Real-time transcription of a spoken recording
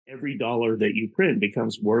every dollar that you print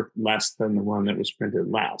becomes worth less than the one that was printed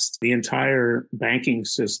last. The entire banking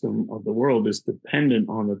system of the world is dependent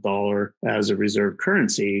on the dollar as a reserve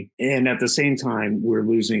currency. And at the same time, we're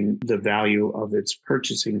losing the value of its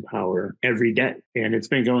purchasing power every day. And it's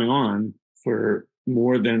been going on for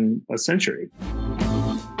more than a century.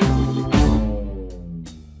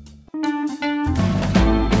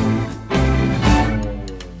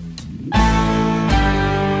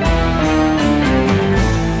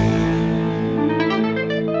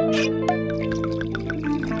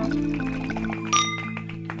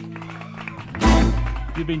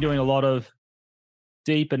 You've been doing a lot of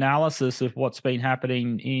deep analysis of what's been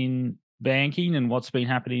happening in banking and what's been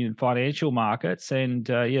happening in financial markets. And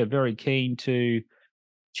very keen to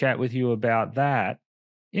chat with you about that.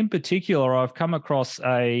 In particular, I've come across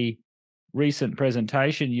a recent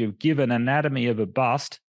presentation you've given, Anatomy of a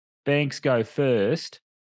Bust, Banks Go First.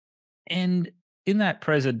 And in that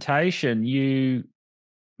presentation, you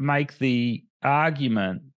make the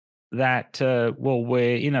argument that,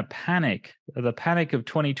 we're in a panic, the panic of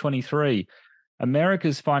 2023.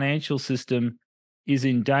 America's financial system is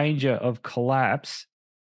in danger of collapse.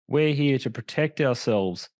 We're here to protect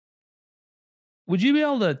ourselves. Would you be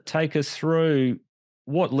able to take us through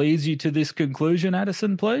what leads you to this conclusion,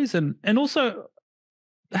 Addison, please? And also,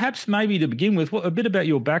 perhaps maybe to begin with, a bit about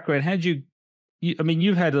your background. How'd you've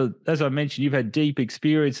had, as I mentioned, you've had deep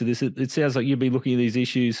experience of this. It sounds like you've been looking at these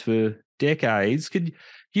issues for decades. Could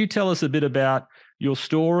you tell us a bit about your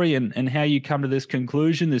story and how you come to this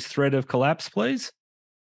conclusion, this threat of collapse, please?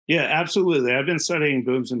 Yeah, absolutely. I've been studying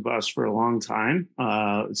booms and busts for a long time,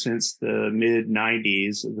 since the mid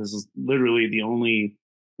 90s. This is literally the only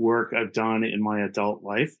work I've done in my adult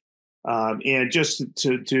life. And just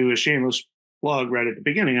to do a shameless plug right at the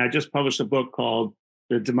beginning, I just published a book called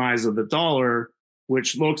The Demise of the Dollar,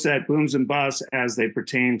 which looks at booms and busts as they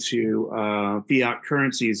pertain to fiat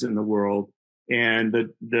currencies in the world. And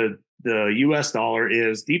the US dollar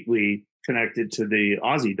is deeply connected to the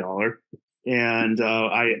Aussie dollar. And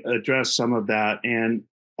I address some of that. And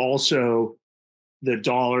also, the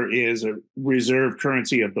dollar is a reserve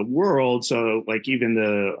currency of the world. So like even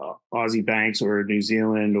the Aussie banks or New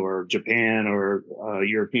Zealand or Japan or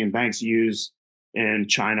European banks use, and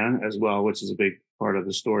China as well, which is a big part of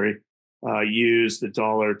the story, use the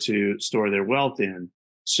dollar to store their wealth in.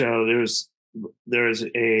 So there's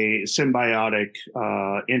a symbiotic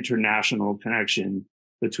international connection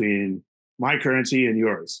between my currency and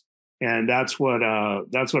yours. And that's what I've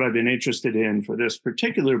been interested in for this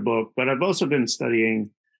particular book. But I've also been studying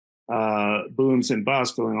booms and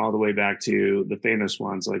busts going all the way back to the famous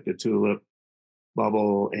ones like the tulip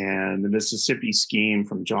bubble and the Mississippi scheme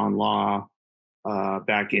from John Law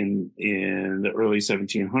back in the early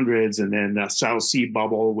 1700s, and then the South Sea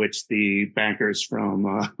bubble, which the bankers from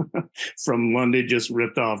London just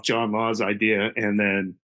ripped off John Law's idea, and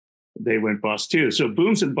then they went bust too. So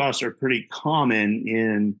booms and busts are pretty common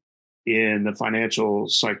in the financial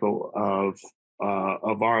cycle of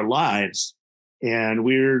our lives, and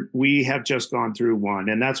we have just gone through one,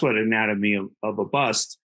 and that's what Anatomy of a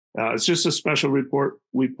Bust. It's just a special report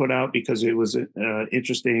we put out because it was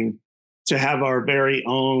interesting to have our very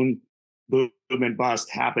own boom and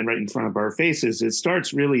bust happen right in front of our faces. It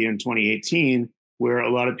starts really in 2018, where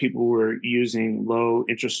a lot of people were using low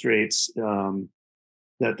interest rates that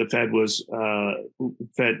the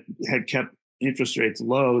Fed had kept interest rates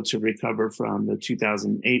low to recover from the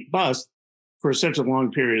 2008 bust for such a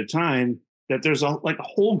long period of time that there's a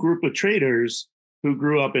whole group of traders who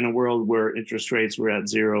grew up in a world where interest rates were at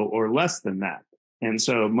zero or less than that. And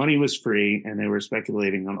so money was free and they were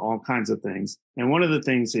speculating on all kinds of things. And one of the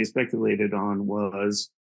things they speculated on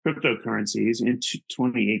was cryptocurrencies. In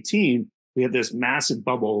 2018, we had this massive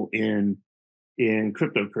bubble in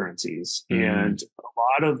cryptocurrencies. And a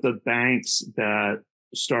lot of the banks that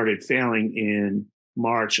started failing in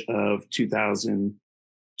March of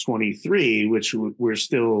 2023, which we're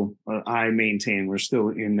still, I maintain, we're still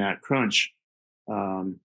in that crunch.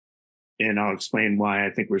 And I'll explain why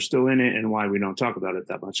I think we're still in it and why we don't talk about it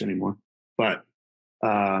that much anymore. But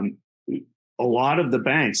a lot of the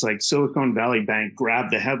banks, like Silicon Valley Bank,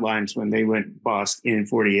 grabbed the headlines when they went bust in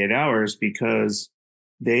 48 hours because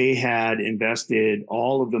they had invested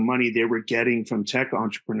all of the money they were getting from tech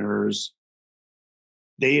entrepreneurs.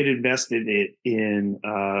 They had invested it in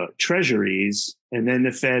treasuries, and then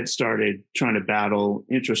the Fed started trying to battle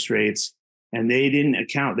interest rates, and they didn't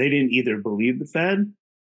either believe the Fed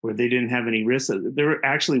or they didn't have any risk. There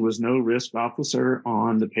actually was no risk officer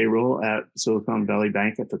on the payroll at Silicon Valley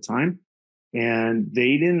Bank at the time. And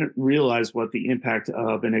they didn't realize what the impact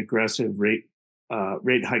of an aggressive rate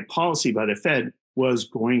hike policy by the Fed was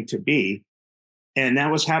going to be. And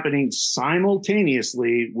that was happening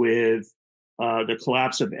simultaneously with the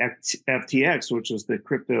collapse of FTX, which is the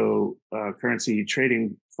cryptocurrency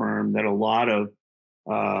trading firm that a lot of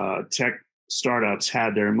tech startups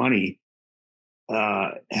had their money.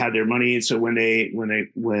 And so when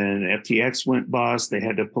FTX went bust, they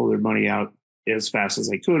had to pull their money out as fast as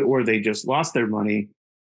they could, or they just lost their money.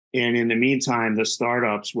 And in the meantime, the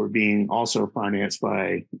startups were being also financed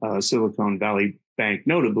by Silicon Valley Bank,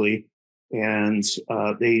 notably, and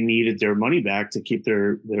they needed their money back to keep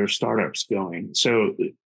their startups going. So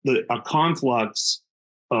a conflux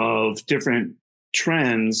of different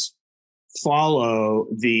trends follow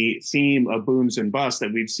the theme of booms and busts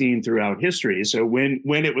that we've seen throughout history. So when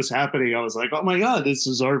it was happening, I was like, oh my God, this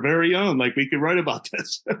is our very own. Like, we could write about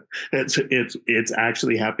this. It's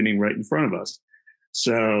actually happening right in front of us.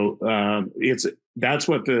 So that's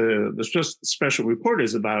what the special report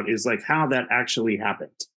is about, is like how that actually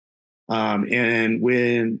happened. And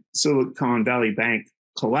when Silicon Valley Bank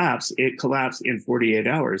collapsed, it collapsed in 48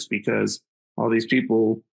 hours because all these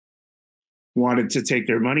people wanted to take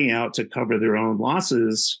their money out to cover their own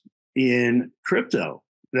losses in crypto.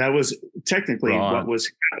 That was technically what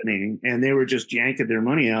was happening. And they were just yanking their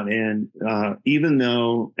money out. And even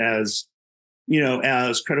though, as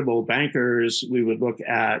credible bankers, we would look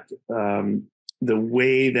at the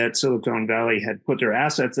way that Silicon Valley had put their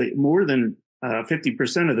assets, more than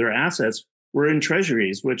 50% of their assets were in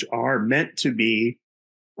treasuries, which are meant to be,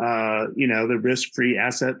 the risk-free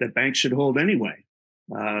asset that banks should hold anyway.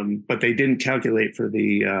 But they didn't calculate for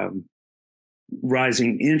the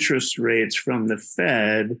rising interest rates from the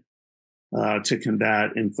Fed to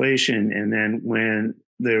combat inflation. And then when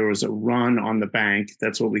there was a run on the bank,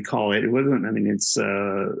 that's what we call it. It wasn't, it's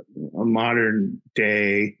a modern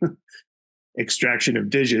day extraction of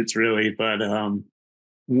digits, really. But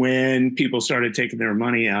when people started taking their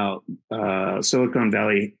money out, Silicon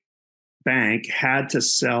Valley Bank had to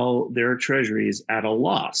sell their treasuries at a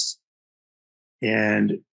loss.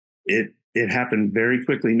 And it happened very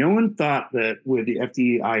quickly. No one thought that with the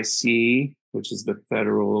FDIC, which is the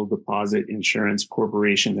Federal Deposit Insurance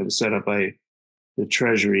Corporation that was set up by the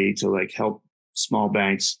Treasury to help small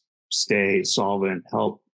banks stay solvent,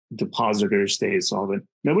 help depositors stay solvent.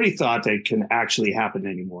 Nobody thought that can actually happen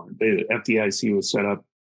anymore. The FDIC was set up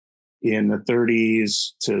in the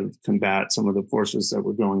 30s to combat some of the forces that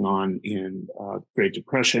were going on in Great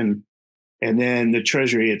Depression. And then the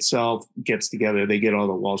Treasury itself gets together. They get all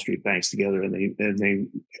the Wall Street banks together, and they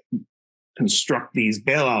construct these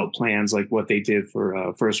bailout plans like what they did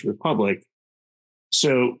for First Republic.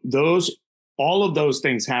 So all of those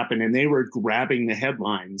things happened, and they were grabbing the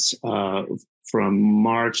headlines from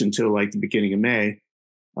March until the beginning of May.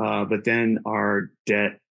 But then our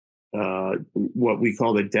debt, what we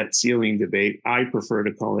call the debt ceiling debate, I prefer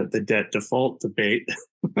to call it the debt default debate,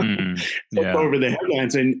 took over the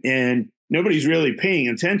headlines, and nobody's really paying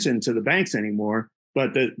attention to the banks anymore.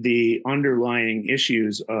 But the underlying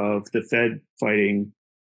issues of the Fed fighting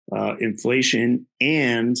inflation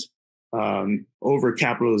and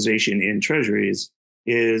overcapitalization in treasuries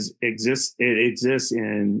exists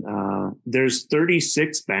in there's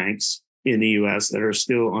 36 banks in the U.S. that are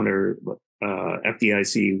still under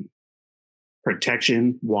FDIC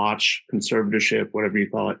protection, watch, conservatorship, whatever you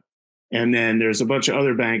call it. And then there's a bunch of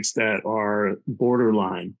other banks that are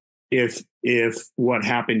borderline. If what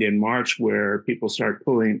happened in March, where people started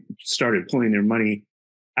pulling their money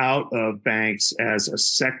out of banks as a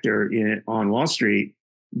sector on Wall Street,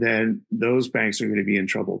 then those banks are going to be in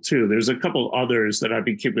trouble too. There's a couple others that I've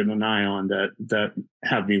been keeping an eye on that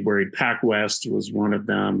have me worried. PacWest was one of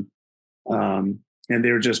them. And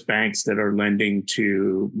they're just banks that are lending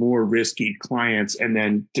to more risky clients, and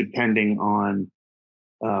then depending on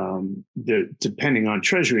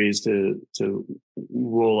treasuries to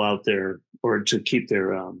roll out or to keep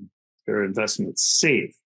their investments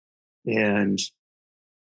safe. And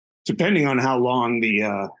depending on how long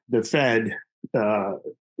the Fed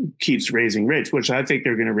keeps raising rates, which I think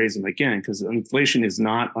they're going to raise them again, because inflation is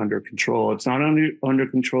not under control. It's not under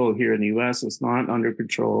control here in the US. It's not under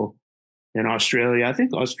control in Australia. I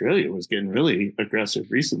think Australia was getting really aggressive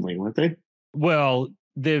recently, weren't they? Well,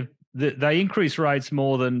 they increased rates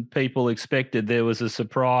more than people expected. There was a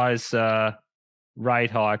surprise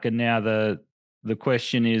rate hike, and now the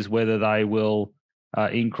question is whether they will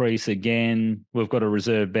increase again. We've got a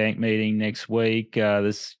Reserve Bank meeting next week.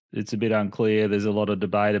 It's a bit unclear. There's a lot of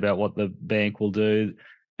debate about what the bank will do.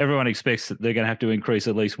 Everyone expects that they're going to have to increase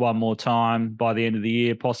at least one more time by the end of the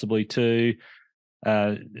year, possibly two.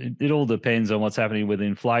 It all depends on what's happening with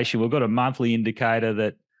inflation. We've got a monthly indicator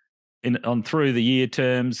that on through the year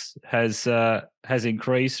terms has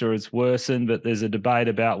increased or it's worsened, but there's a debate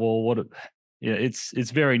about, well,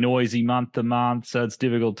 it's very noisy month to month, so it's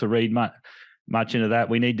difficult to read much into that.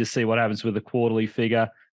 We need to see what happens with the quarterly figure.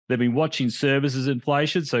 They've been watching services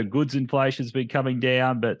inflation, so goods inflation has been coming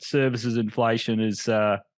down, but services inflation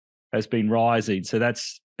has been rising. So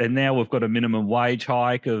and now we've got a minimum wage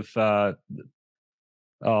hike of 6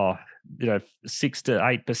 to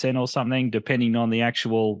 8% or something, depending on the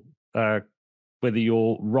actual whether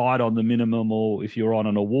you're right on the minimum or if you're on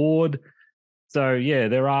an award. So yeah,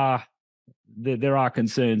 there are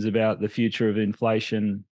concerns about the future of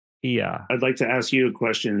inflation here. I'd like to ask you a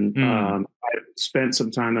question. I spent some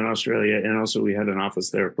time in Australia, and also we had an office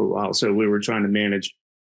there for a while, so we were trying to manage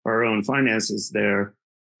our own finances there.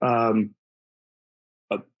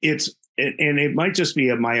 It might just be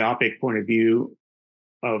a myopic point of view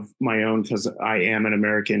of my own, because I am an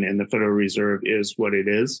American and the Federal Reserve is what it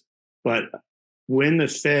is. But when the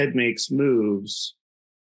Fed makes moves,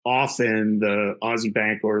 often the Aussie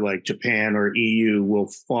bank or like Japan or EU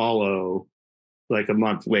will follow like a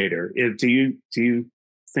month later. Do you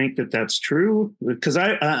think that that's true? Because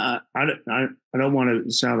I don't want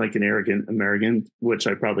to sound like an arrogant American, which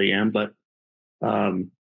I probably am, but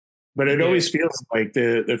it always feels like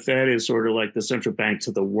the Fed is sort of like the central bank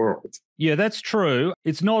to the world. Yeah, that's true.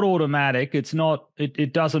 It's not automatic.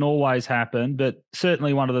 It doesn't always happen, but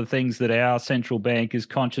certainly one of the things that our central bank is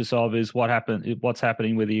conscious of is what's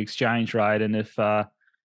happening with the exchange rate. And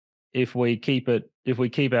if we keep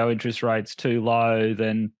our interest rates too low,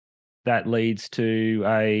 then that leads to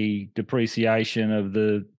a depreciation of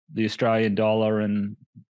the Australian dollar, and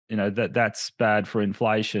that's bad for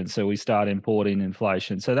inflation. So we start importing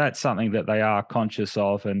inflation. So that's something that they are conscious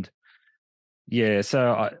of. And yeah,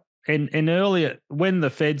 so and earlier when the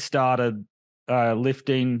Fed started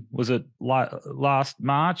lifting, was it last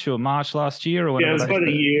March or March last year? Or yeah, it was about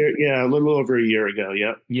a year. Yeah, a little over a year ago.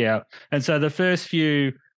 Yep. Yeah. And so the first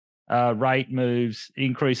few rate moves,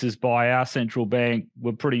 increases by our central bank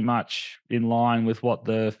were pretty much in line with what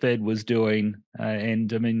the Fed was doing.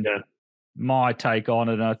 And I mean, my take on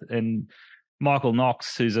it, and Michael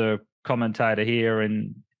Knox, who's a commentator here,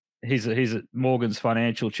 and he's a Morgan's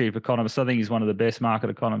financial chief economist. I think he's one of the best market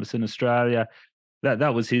economists in Australia.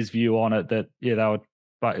 That was his view on it. That they were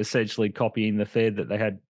essentially copying the Fed.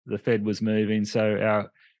 That the Fed was moving, so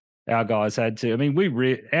our guys had to. I mean,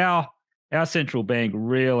 our central bank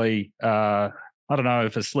really. I don't know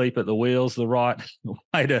if asleep at the wheel's the right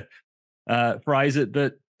way to phrase it,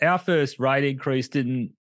 but our first rate increase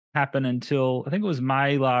didn't happen until I think it was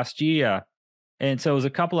May last year. And so it was a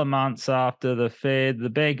couple of months after the Fed. The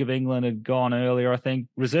Bank of England had gone earlier. I think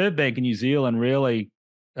Reserve Bank of New Zealand really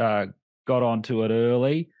got onto it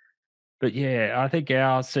early. But yeah, I think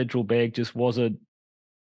our central bank just wasn't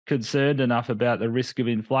concerned enough about the risk of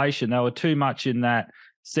inflation. They were too much in that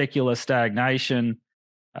secular stagnation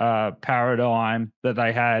paradigm that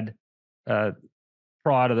they had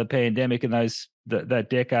prior to the pandemic, and that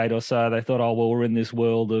decade or so. They thought, oh, well, we're in this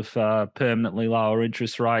world of permanently lower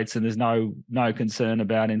interest rates, and there's no concern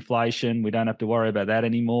about inflation. We don't have to worry about that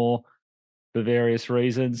anymore for various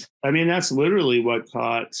reasons. I mean, that's literally what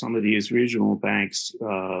caught some of these regional banks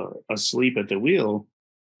asleep at the wheel.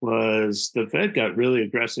 Was the Fed got really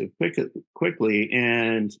aggressive quickly,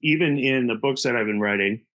 and even in the books that I've been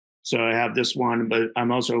writing. So I have this one, but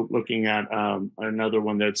I'm also looking at another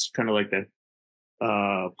one that's kind of like the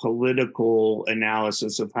political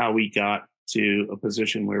analysis of how we got to a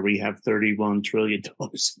position where we have $31 trillion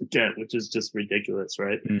in debt, which is just ridiculous,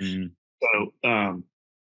 right? Mm-hmm. So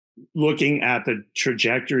looking at the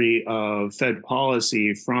trajectory of Fed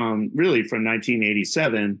policy from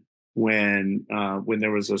 1987, when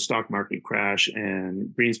there was a stock market crash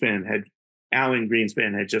and Alan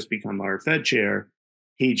Greenspan had just become our Fed chair.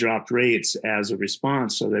 He dropped rates as a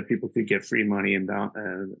response so that people could get free money and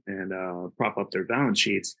prop up their balance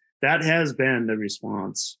sheets. That has been the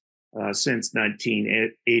response since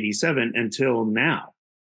 1987 until now.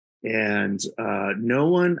 And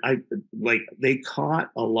they caught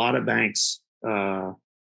a lot of banks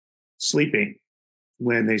sleeping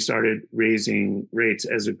when they started raising rates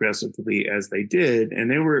as aggressively as they did. And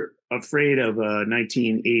they were afraid of a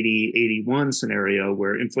 1980-81 scenario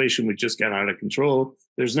where inflation would just get out of control.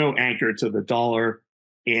 There's no anchor to the dollar,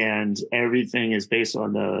 and everything is based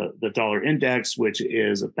on the dollar index, which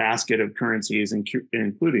is a basket of currencies,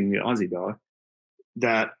 including the Aussie dollar,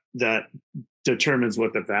 that determines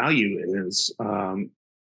what the value is.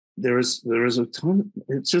 There was a ton.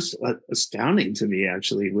 It's just astounding to me,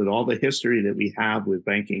 actually, with all the history that we have with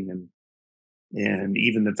banking and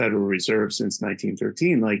even the Federal Reserve since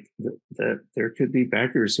 1913, like that there could be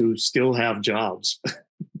bankers who still have jobs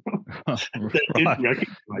that didn't Right.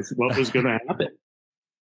 recognize what was going to happen.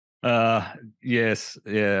 Yes.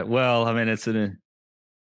 Yeah. Well, I mean,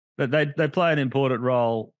 they play an important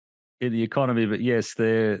role in the economy, but yes,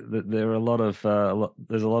 there are a lot of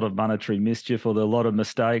there's a lot of monetary mischief, or there are a lot of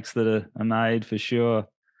mistakes that are made for sure.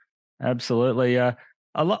 Absolutely. I'd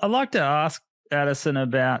like to ask Addison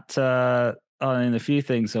about I mean, a few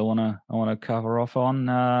things I want to cover off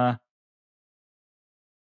on.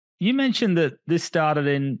 You mentioned that this started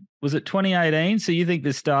in, was it 2018? So you think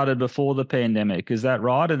this started before the pandemic, is that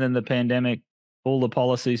right? And then the pandemic, all the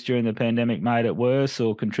policies during the pandemic made it worse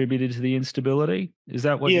or contributed to the instability? Is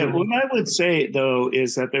that what Yeah, you're? what I would say though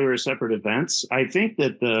is that they were separate events. I think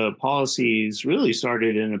that the policies really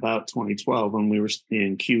started in about 2012 when we were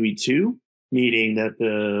in QE2, meaning that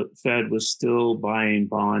the Fed was still buying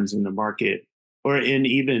bonds in the market, or in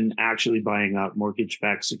even actually buying up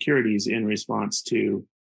mortgage-backed securities in response to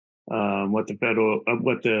what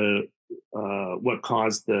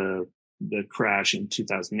caused the crash in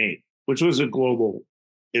 2008, which was a global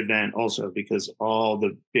event also because all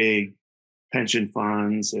the big pension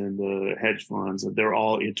funds and the hedge funds, they're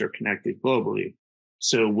all interconnected globally.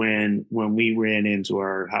 So when we ran into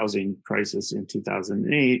our housing crisis in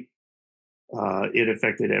 2008, it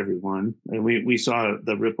affected everyone, and we saw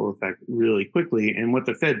the ripple effect really quickly. And what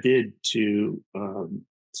the Fed did to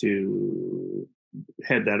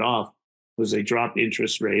head that off was they dropped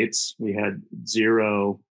interest rates. We had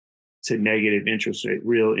zero to negative interest rate,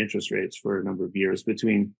 real interest rates for a number of years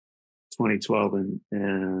between 2012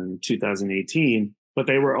 and 2018. But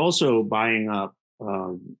they were also buying up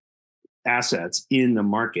assets in the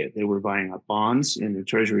market. They were buying up bonds in the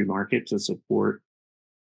treasury market to support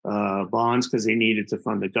bonds because they needed to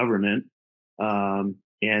fund the government. And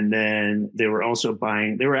then they were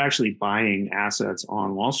actually buying assets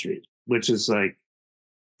on Wall Street, which is like,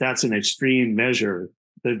 that's an extreme measure.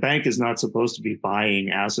 The bank is not supposed to be buying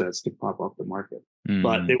assets to pop up the market,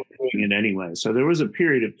 but they were doing it anyway. So there was a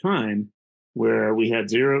period of time where we had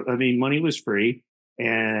zero, I mean, money was free.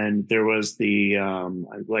 And there was the, I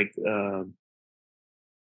like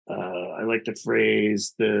the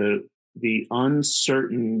phrase, the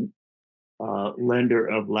uncertain lender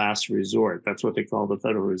of last resort. That's what they call the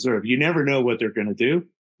Federal Reserve. You never know what they're going to do,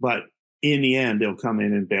 but in the end, they'll come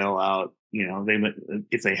in and bail out. You know,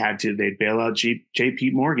 if they had to, they'd bail out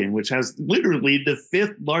J.P. Morgan, which has literally the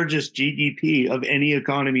 5th largest GDP of any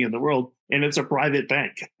economy in the world, and it's a private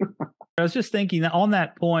bank. I was just thinking that on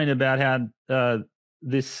that point about how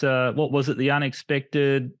this, what was it, the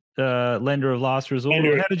unexpected lender of last resort?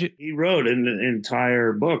 How did you? He wrote an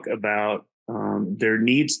entire book about there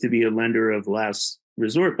needs to be a lender of last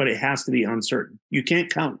resort, but it has to be uncertain. You can't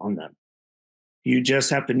count on them. You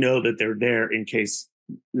just have to know that they're there in case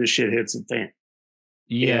the shit hits the fan.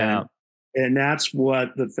 Yeah. And that's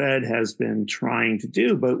what the Fed has been trying to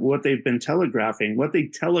do. But what they've been telegraphing, what they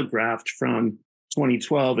telegraphed from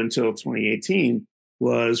 2012 until 2018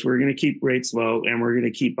 was, we're going to keep rates low and we're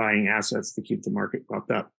going to keep buying assets to keep the market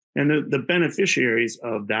propped up. And the beneficiaries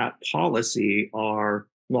of that policy are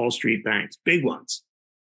Wall Street banks, big ones.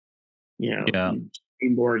 You know, Yeah.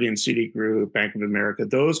 Morgan, Citigroup, Bank of America,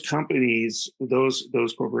 those companies, those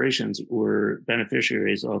corporations were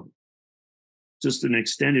beneficiaries of just an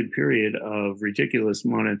extended period of ridiculous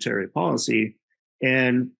monetary policy.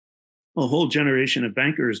 And a whole generation of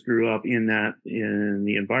bankers grew up in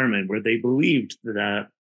the environment where they believed that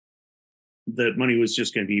money was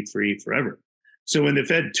just going to be free forever. So when the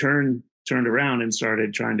Fed turned around and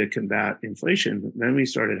started trying to combat inflation, then we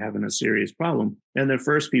started having a serious problem. And the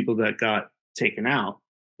first people that got taken out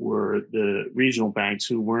were the regional banks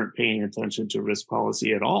who weren't paying attention to risk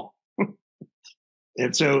policy at all.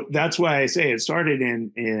 And so that's why I say it started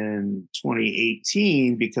in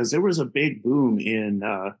 2018, because there was a big boom in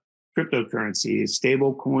cryptocurrencies.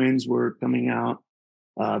 Stable coins were coming out.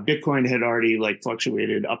 Bitcoin had already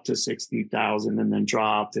fluctuated up to 60,000 and then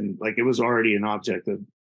dropped, and it was already an object of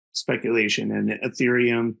speculation. And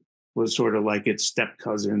Ethereum was sort of like its step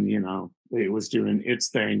cousin, it was doing its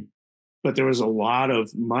thing. But there was a lot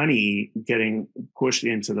of money getting pushed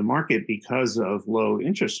into the market because of low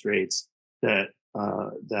interest rates that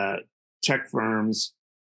tech firms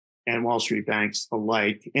and Wall Street banks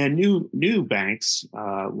alike, and new banks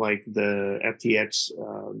like the FTX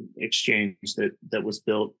exchange that was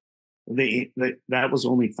built, that was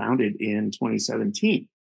only founded in 2017.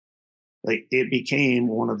 It became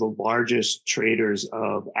one of the largest traders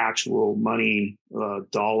of actual money,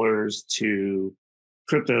 dollars to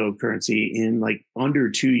cryptocurrency in under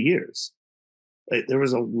 2 years. there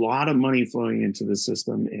was a lot of money flowing into the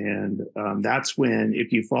system, and that's when,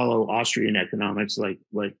 if you follow Austrian economics, like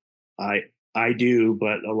I do,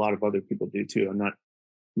 but a lot of other people do too. I'm not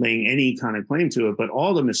laying any kind of claim to it, but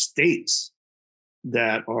all the mistakes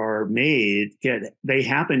that are made they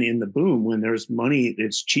happen in the boom when there's money.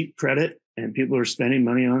 It's cheap credit, and people are spending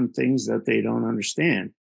money on things that they don't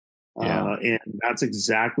understand. And that's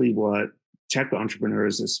exactly what tech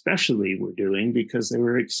entrepreneurs especially were doing, because they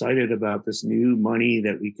were excited about this new money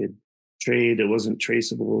that we could trade that wasn't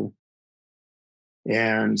traceable.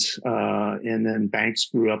 And then banks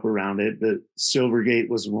grew up around it. The Silvergate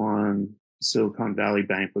was one, Silicon Valley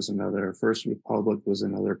Bank was another, First Republic was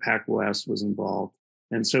another, PacWest was involved.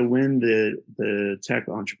 And so when the tech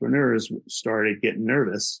entrepreneurs started getting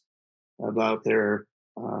nervous about their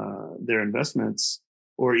investments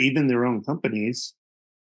or even their own companies,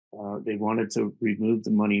 they wanted to remove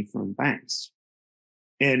the money from banks.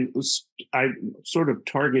 And I'm sort of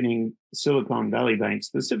targeting Silicon Valley Bank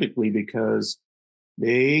specifically because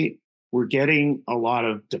they were getting a lot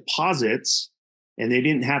of deposits and they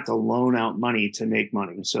didn't have to loan out money to make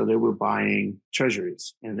money. So they were buying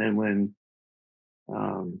treasuries. And then when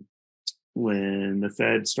the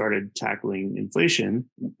Fed started tackling inflation,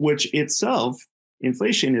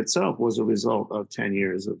 inflation itself was a result of 10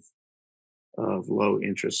 years of low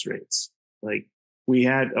interest rates. Like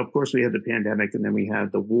of course we had the pandemic, and then we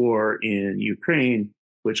had the war in Ukraine,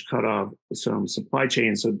 which cut off some supply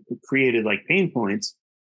chains. So it created like pain points.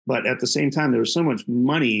 But at the same time, there was so much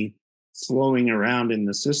money flowing around in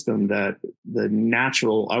the system that the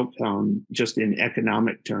natural outcome, just in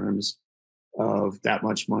economic terms, of that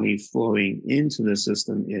much money flowing into the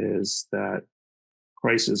system is that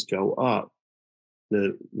prices go up.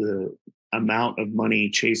 The amount of money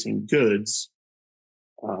chasing goods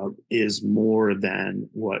is more than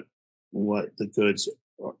what the goods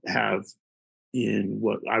have in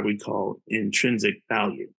what I would call intrinsic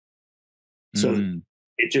value. So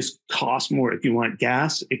it just costs more. If you want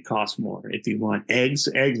gas, it costs more. If you want eggs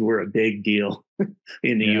were a big deal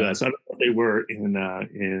in the US. I don't know if they were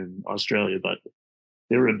in Australia, but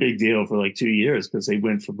they were a big deal for like 2 years, because they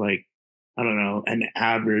went from like, I don't know, an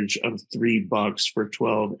average of $3 for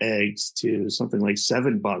 12 eggs to something like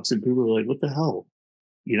 $7. And people were like, what the hell?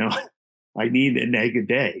 I need an egg a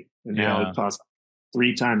day. And now it costs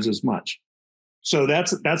 3 times as much. So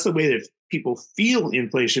that's the way that people feel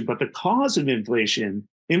inflation. But the cause of inflation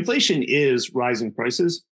is rising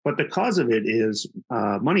prices, but the cause of it is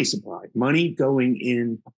money supply, money going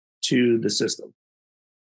into the system.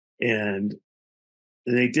 And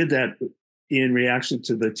they did that in reaction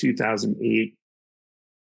to the 2008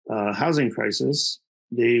 housing crisis.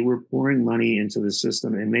 They were pouring money into the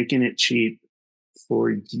system and making it cheap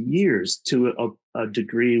for years, to a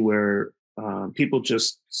degree where people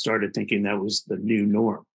just started thinking that was the new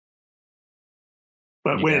norm.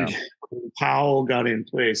 But when Powell got in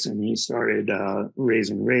place and he started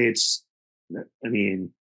raising rates, I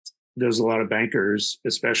mean, there's a lot of bankers,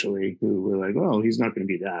 especially, who were like, "Oh, he's not going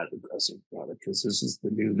to be that aggressive about it because this is the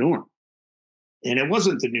new norm." And it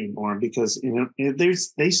wasn't the new norm, because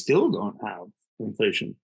they still don't have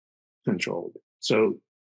inflation controlled. So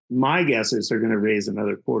my guess is they're going to raise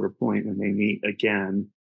another quarter point when they meet again.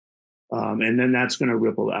 And then that's going to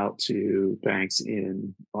ripple out to banks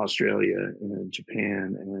in Australia and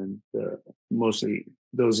Japan. And mostly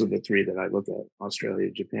those are the three that I look at: Australia,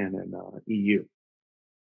 Japan, and EU.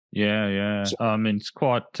 Yeah. So, it's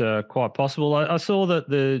quite possible. I saw that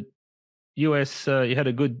the US, you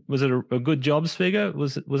had was it a good jobs figure?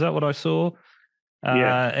 Was that what I saw?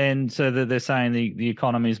 And so that they're saying the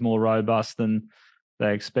economy is more robust than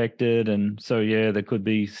they expected. And so, there could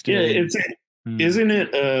be still... Yeah, isn't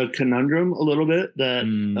it a conundrum a little bit that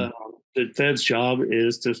the Fed's job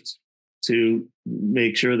is to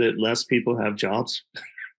make sure that less people have jobs?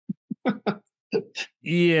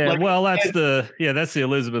 Well, that's the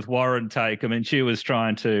Elizabeth Warren take. I mean, she was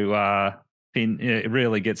trying to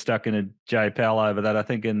really get stuck in a J Powell over that, I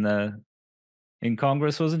think, in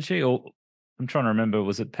Congress, wasn't she? Or I'm trying to remember,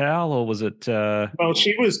 was it Powell or was it... Well,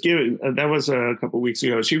 she was giving, that was a couple of weeks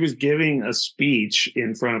ago, she was giving a speech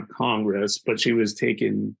in front of Congress, but she was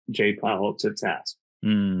taking Jay Powell to task.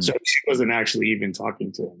 So she wasn't actually even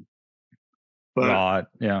talking to him. But, right,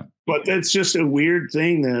 yeah. But that's just a weird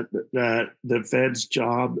thing that the Fed's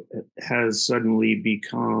job has suddenly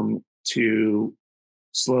become to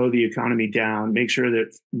slow the economy down, make sure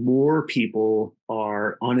that more people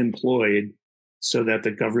are unemployed so that the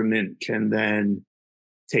government can then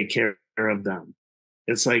take care of them.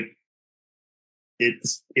 It's like,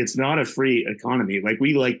 it's not a free economy. Like,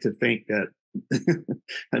 we like to think that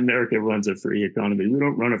America runs a free economy. We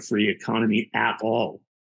don't run a free economy at all.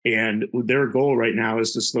 And their goal right now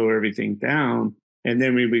is to slow everything down. And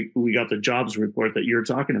then we got the jobs report that you're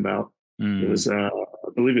talking about. It was, I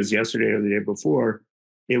believe it was yesterday or the day before.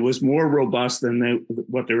 It was more robust than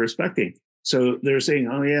what they were expecting. So they're saying,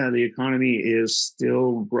 oh, yeah, the economy is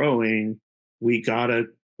still growing. We got to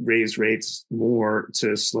raise rates more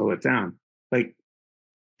to slow it down. Like,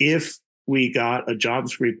 if we got a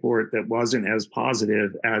jobs report that wasn't as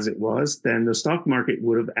positive as it was, then the stock market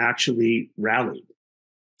would have actually rallied.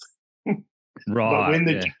 Right. But when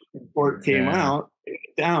the jobs report came out, it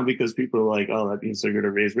went down because people are like, oh, that means they're going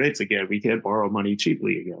to raise rates again. We can't borrow money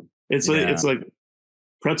cheaply again. It's like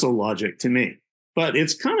pretzel logic to me. But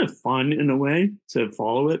it's kind of fun in a way to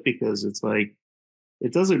follow it because it's like,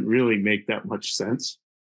 it doesn't really make that much sense.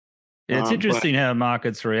 Yeah, it's interesting how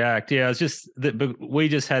markets react. Yeah, it's just that we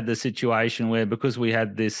just had the situation where, because we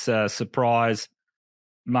had this surprise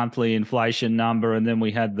monthly inflation number, and then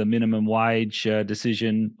we had the minimum wage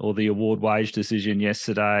decision, or the award wage decision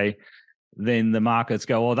yesterday, then the markets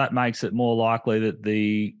go, oh, that makes it more likely that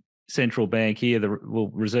the central bank here, the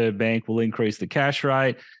Reserve Bank, will increase the cash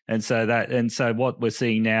rate. And so what we're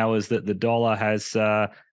seeing now is that the dollar has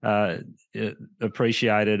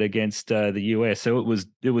appreciated against the US. So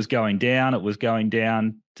it was going down. It was going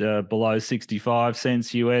down to below 65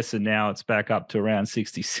 cents US, and now it's back up to around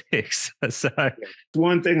 66. So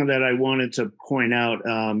one thing that I wanted to point out,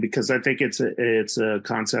 because I think it's a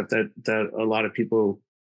concept that a lot of people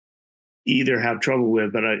either have trouble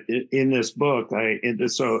with, but in this book,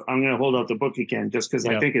 so I'm going to hold out the book again just because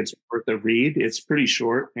I think it's worth a read. It's pretty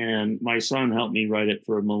short, and my son helped me write it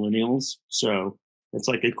for millennials, so it's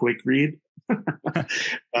like a quick read.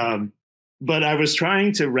 But I was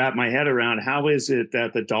trying to wrap my head around, how is it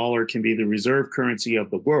that the dollar can be the reserve currency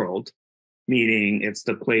of the world, meaning it's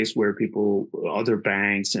the place where people, other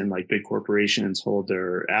banks and like big corporations hold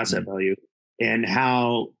their asset value, and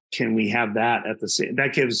how can we have that at the same?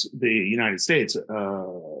 That gives the United States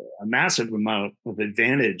a massive amount of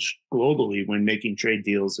advantage globally when making trade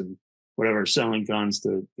deals and whatever, selling guns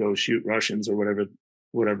to go shoot Russians or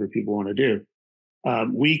whatever people want to do.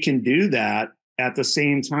 We can do that at the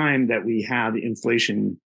same time that we have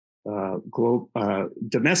inflation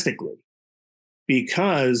domestically,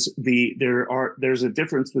 because there's a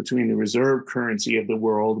difference between the reserve currency of the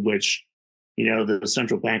world, which, you know, the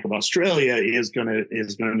Central Bank of Australia is gonna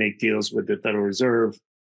make deals with the Federal Reserve,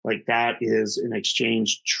 like that is an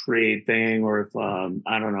exchange trade thing. Or if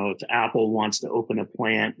I don't know, if Apple wants to open a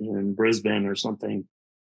plant in Brisbane or something,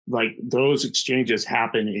 like those exchanges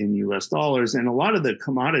happen in US dollars. And a lot of the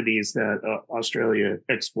commodities that Australia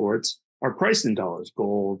exports are priced in dollars,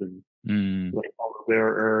 gold and like all the rare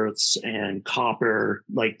earths and copper,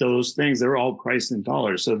 like those things, they're all priced in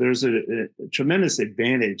dollars. So there's a tremendous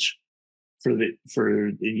advantage for the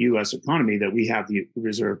US economy that we have the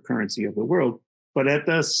reserve currency of the world. But at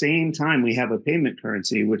the same time, we have a payment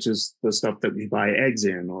currency, which is the stuff that we buy eggs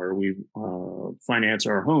in, or we finance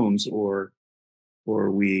our homes, or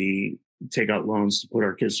we take out loans to put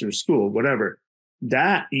our kids through school, whatever.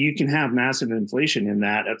 That you can have massive inflation in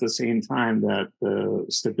that at the same time that the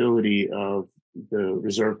stability of the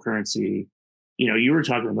reserve currency, you know, you were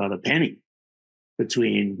talking about a penny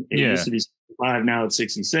between, it used to be 65, now it's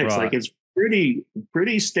 66. Right. Like it's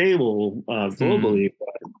pretty stable globally,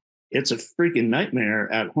 but it's a freaking nightmare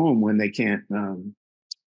at home when they can't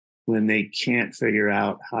figure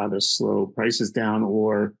out how to slow prices down,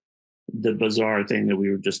 or the bizarre thing that we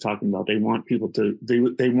were just talking about. They want people to,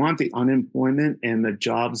 they want the unemployment and the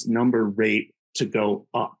jobs number rate to go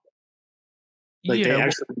up. Like they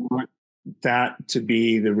actually want that to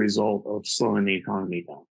be the result of slowing the economy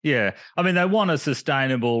down. Yeah. I mean, they want a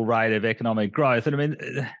sustainable rate of economic growth. And I mean,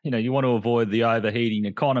 you know, you want to avoid the overheating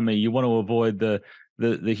economy. You want to avoid the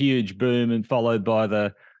huge boom and followed by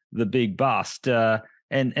the big bust.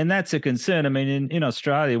 And that's a concern. I mean, in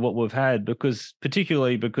Australia, what we've had,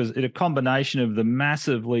 particularly because in a combination of the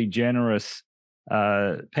massively generous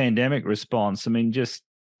pandemic response, I mean, just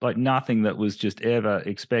like nothing that was just ever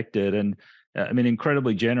expected. And I mean,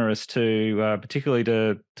 incredibly generous to particularly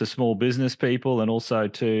to small business people, and also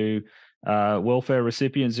to welfare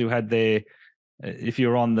recipients who had their, if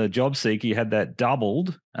you're on the job seeker, you had that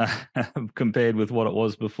doubled compared with what it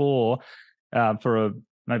was before for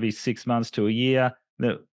maybe 6 months to a year.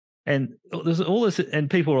 And there's all this, and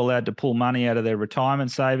people are allowed to pull money out of their retirement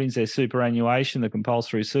savings, their superannuation, the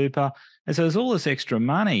compulsory super. And so there's all this extra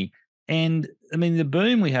money. And I mean, the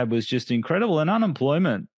boom we had was just incredible. And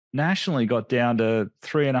unemployment nationally got down to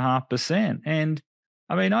 3.5%. And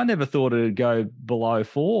I mean, I never thought it'd go below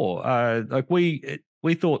 4.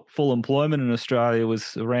 we thought full employment in Australia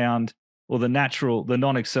was around, or the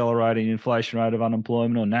non-accelerating inflation rate of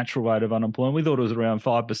unemployment or natural rate of unemployment. We thought it was around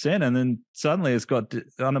 5%, and then suddenly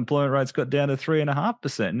unemployment rates got down to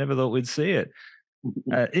 3.5%. Never thought we'd see it.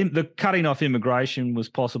 The cutting off immigration was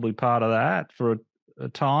possibly part of that for a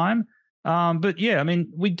time. But yeah, I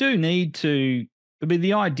mean, we do need to. I mean,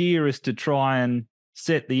 the idea is to try and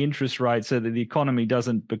set the interest rate so that the economy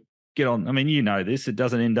doesn't get on. I mean, you know this; it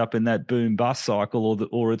doesn't end up in that boom bust cycle,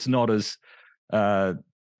 or it's not as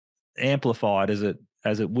amplified as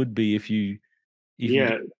it would be if you.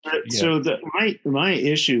 So my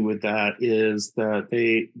issue with that is that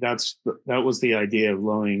that was the idea of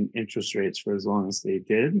lowering interest rates for as long as they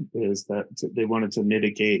did, is that they wanted to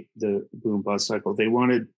mitigate the boom bust cycle. They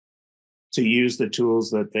wanted to use the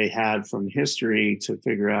tools that they had from history to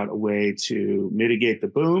figure out a way to mitigate the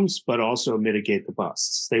booms, but also mitigate the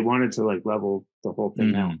busts. They wanted to level the whole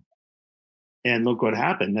thing out. And look what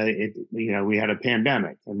happened. We had a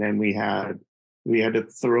pandemic, and then we had to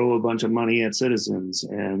throw a bunch of money at citizens,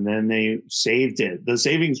 and then they saved it. The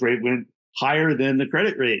savings rate went higher than the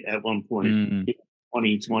credit rate at one point in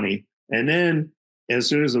 2020. And then as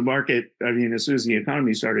soon as the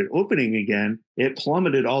economy started opening again, it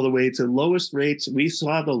plummeted all the way to lowest rates. We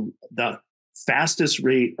saw the fastest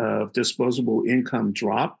rate of disposable income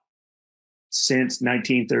drop since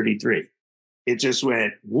 1933. It just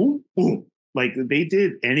went whoop, boom. Like they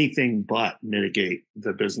did anything but mitigate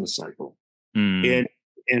the business cycle. And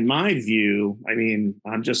in my view, I mean,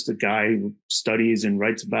 I'm just a guy who studies and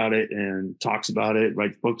writes about it and talks about it,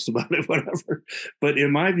 writes books about it, whatever. But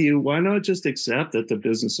in my view, why not just accept that the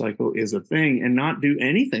business cycle is a thing and not do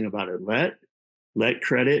anything about it? Let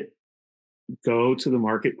credit go to the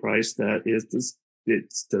market price that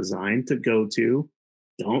it's designed to go to.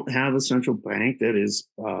 Don't have a central bank that is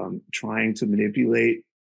trying to manipulate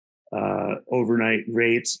overnight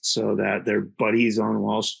rates so that their buddies on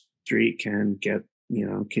Wall Street can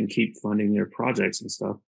keep funding their projects and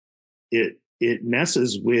stuff. It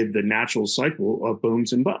messes with the natural cycle of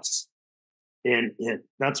booms and busts, and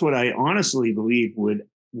that's what I honestly believe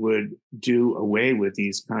would do away with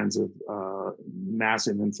these kinds of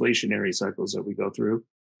massive inflationary cycles that we go through,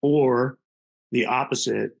 or the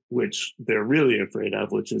opposite, which they're really afraid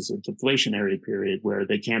of, which is a deflationary period where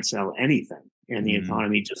they can't sell anything and the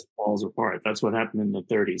economy just falls apart. That's what happened in the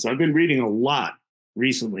 30s. I've been reading a lot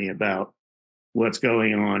recently about what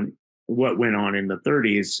went on in the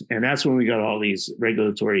 30s. And that's when we got all these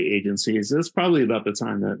regulatory agencies. That's probably about the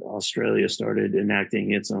time that Australia started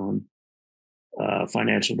enacting its own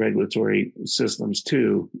financial regulatory systems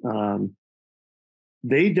too.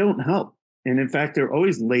 They don't help. And in fact, they're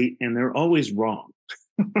always late and they're always wrong.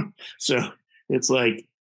 So it's like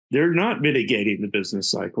they're not mitigating the business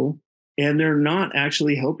cycle, and they're not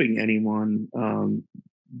actually helping anyone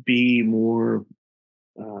be more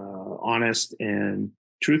honest and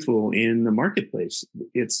truthful in the marketplace.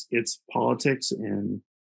 It's politics and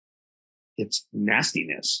it's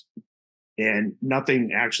nastiness, and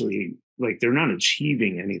nothing actually, they're not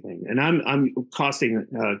achieving anything. And I'm casting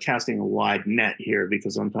a wide net here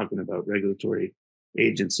because I'm talking about regulatory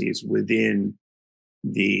agencies within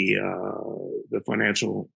the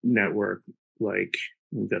financial network. Like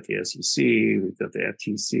we've got the SEC, we've got the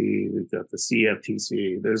FTC, we've got the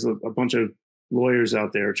CFTC. There's a bunch of lawyers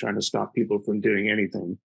out there trying to stop people from doing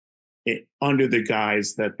anything under the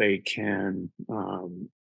guise that they can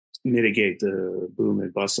mitigate the boom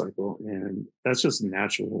and bust cycle. And that's just a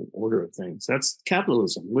natural order of things. That's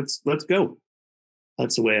capitalism. Let's go.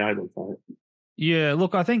 That's the way I look at it. Yeah,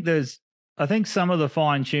 look, I think some of the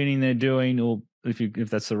fine tuning they're doing, or if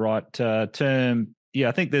that's the right term, yeah,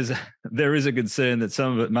 I think there is a concern that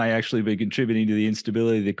some of it may actually be contributing to the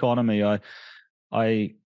instability of the economy.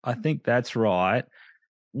 I think that's right.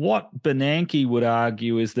 What Bernanke would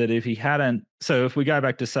argue is that if we go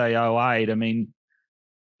back to say 2008, I mean,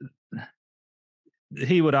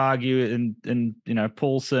 he would argue, and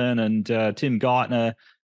Paulson and Tim Geithner,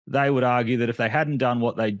 they would argue that if they hadn't done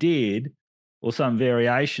what they did, or some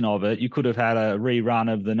variation of it, you could have had a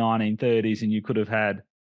rerun of the 1930s, and you could have had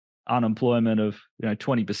unemployment of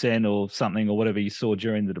 20% or something, or whatever you saw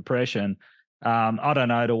during the Depression. I don't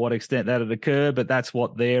know to what extent that would occur, but that's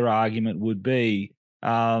what their argument would be.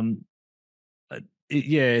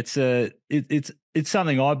 It's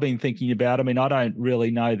something I've been thinking about. I mean, I don't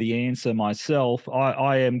really know the answer myself.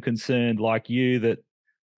 I am concerned, like you, that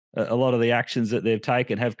a lot of the actions that they've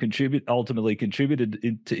taken have ultimately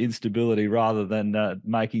contributed to instability rather than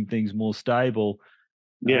making things more stable.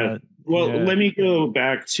 Yeah. Let me go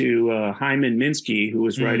back to Hyman Minsky, who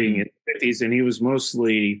was writing in the 50s, and he was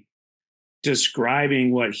mostly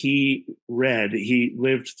describing what he read. He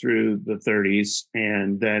lived through the 30s,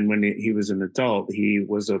 and then when he was an adult, he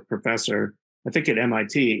was a professor, I think at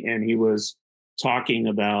MIT, and he was talking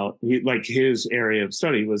about like his area of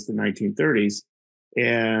study was the 1930s,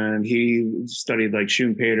 and he studied like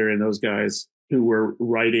Schumpeter and those guys who were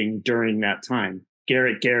writing during that time.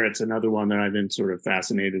 Garrett's another one that I've been sort of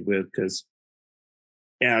fascinated with, because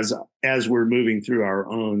as we're moving through our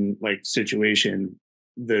own like situation,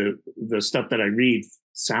 the stuff that I read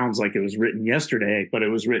sounds like it was written yesterday, but it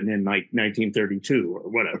was written in like 1932 or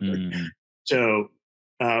whatever. So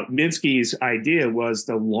Minsky's idea was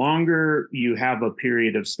the longer you have a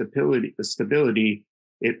period of stability,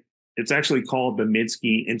 it's actually called the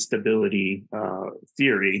Minsky instability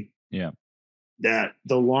theory. Yeah. That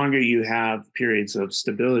the longer you have periods of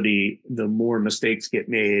stability, the more mistakes get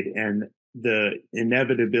made, and the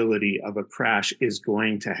inevitability of a crash is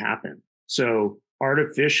going to happen. So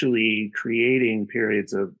artificially creating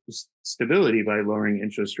periods of stability by lowering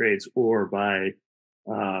interest rates or by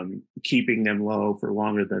keeping them low for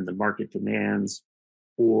longer than the market demands,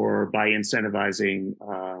 or by incentivizing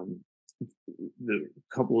the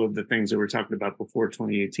couple of the things that we're talking about before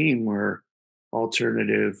 2018 were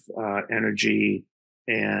alternative energy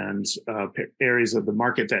and areas of the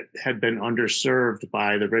market that had been underserved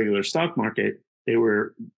by the regular stock market. They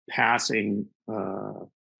were passing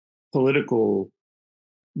political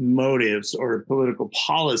motives or political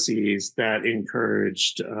policies that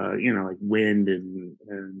encouraged, like wind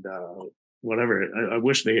and whatever. I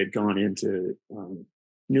wish they had gone into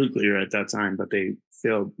nuclear at that time, but they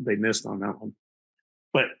failed. They missed on that one.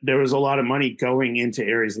 But there was a lot of money going into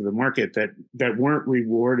areas of the market that weren't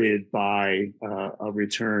rewarded by a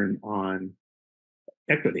return on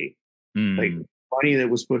equity. Like money that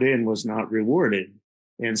was put in was not rewarded.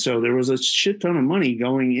 And so there was a shit ton of money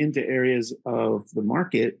going into areas of the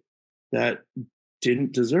market that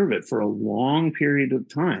didn't deserve it for a long period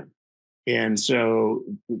of time. And so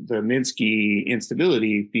the Minsky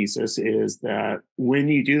instability thesis is that when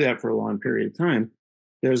you do that for a long period of time,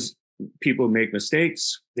 there's people make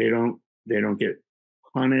mistakes. They don't get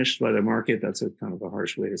punished by the market. That's a kind of a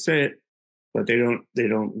harsh way to say it, but they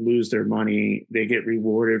don't lose their money. They get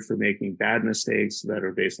rewarded for making bad mistakes that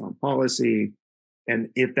are based on policy. And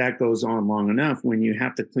if that goes on long enough, when you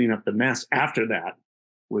have to clean up the mess after that,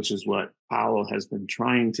 which is what Powell has been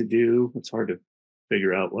trying to do, it's hard to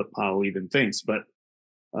figure out what Powell even thinks, but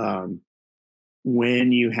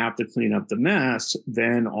when you have to clean up the mess,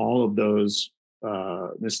 then all of those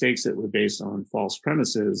mistakes that were based on false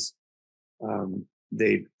premises,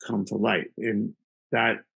 they come to light. And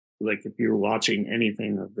that, like, if you're watching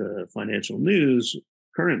anything of the financial news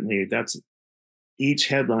currently, that's each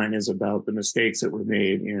headline is about the mistakes that were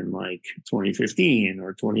made in like 2015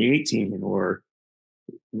 or 2018, or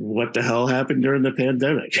what the hell happened during the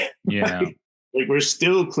pandemic. Yeah. Right? Like, we're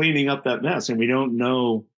still cleaning up that mess, and we don't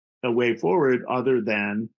know a way forward other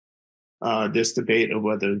than this debate of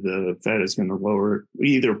whether the Fed is going to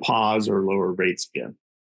either pause or lower rates again.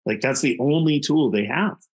 Like, that's the only tool they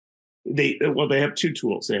have. They have two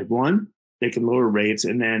tools. They have one, they can lower rates,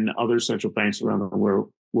 and then other central banks around the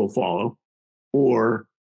world will follow, or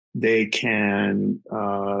they can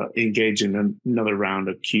engage in another round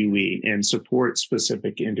of QE and support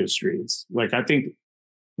specific industries. Like, I think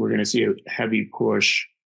we're going to see a heavy push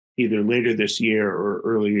either later this year or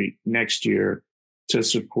early next year to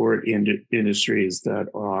support industries that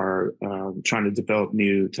are trying to develop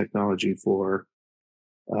new technology for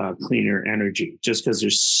cleaner energy, just because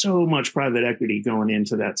there's so much private equity going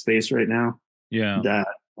into that space right now. Yeah. That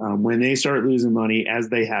when they start losing money, as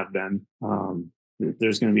they have been,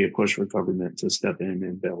 there's going to be a push for government to step in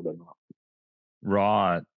and bail them out.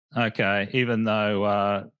 Right. Okay. Even though,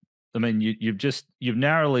 I mean, you've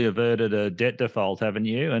narrowly averted a debt default, haven't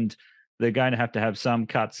you? And they're going to have some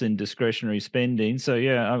cuts in discretionary spending. So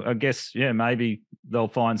yeah, I guess, yeah, maybe they'll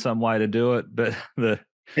find some way to do it. But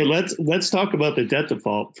Hey, let's talk about the debt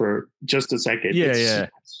default for just a second. Yeah, it's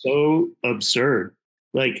so absurd.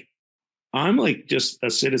 Like, I'm like just a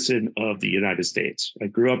citizen of the United States. I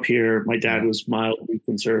grew up here. My dad was mildly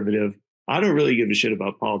conservative. I don't really give a shit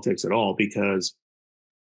about politics at all, because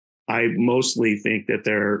I mostly think that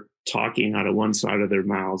they're talking out of one side of their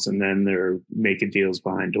mouths and then they're making deals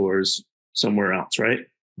behind doors somewhere else, right?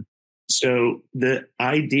 So the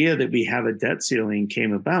idea that we have a debt ceiling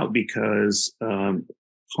came about because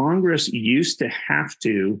Congress used to have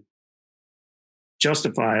to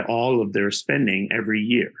justify all of their spending every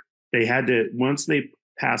year. They had to, once they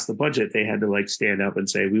passed the budget, they had to like stand up and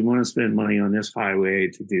say, we want to spend money on this highway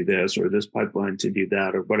to do this, or this pipeline to do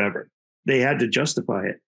that, or whatever. They had to justify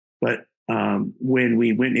it. But when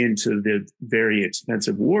we went into the very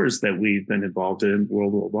expensive wars that we've been involved in,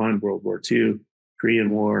 World War I, World War II,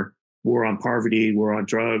 Korean War, war on poverty, war on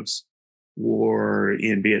drugs, war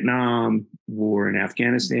in Vietnam, war in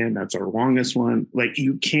Afghanistan. That's our longest one. Like,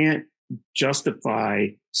 you can't justify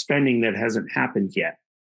spending that hasn't happened yet.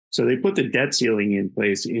 So they put the debt ceiling in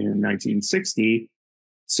place in 1960,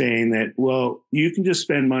 saying that, well, you can just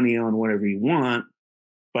spend money on whatever you want,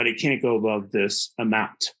 but it can't go above this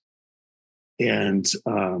amount. And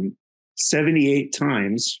 78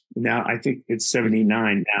 times now, I think it's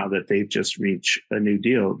 79 now that they've just reached a new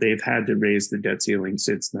deal. They've had to raise the debt ceiling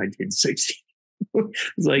since 1960.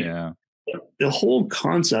 It's like, the whole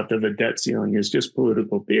concept of a debt ceiling is just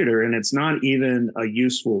political theater, and it's not even a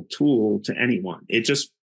useful tool to anyone. It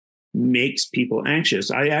just makes people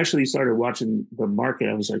anxious. I actually started watching the market.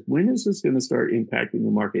 I was like, when is this going to start impacting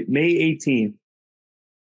the market? May 18th.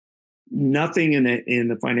 Nothing in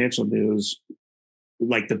the financial news,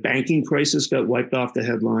 like the banking crisis, got wiped off the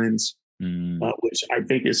headlines, which I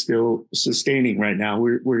think is still sustaining right now.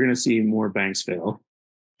 We're going to see more banks fail,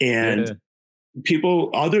 and people,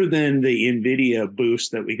 other than the NVIDIA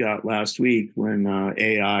boost that we got last week when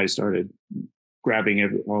AI started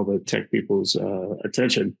grabbing all the tech people's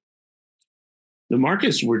attention, the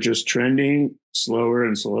markets were just trending slower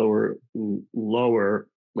and slower, lower.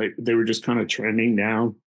 Like, they were just kind of trending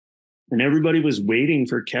down. And everybody was waiting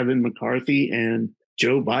for Kevin McCarthy and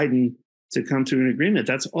Joe Biden to come to an agreement.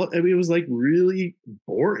 That's all. I mean, it was like really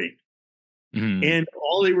boring. And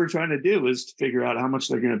all they were trying to do was figure out how much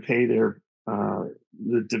they're going to pay their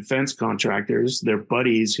the defense contractors, their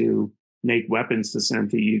buddies who make weapons to send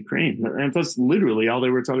to Ukraine. And that's literally all they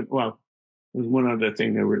were talking. Well, there's one other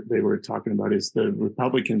thing they were talking about is the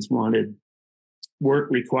Republicans wanted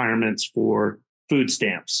work requirements for food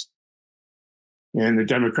stamps. And the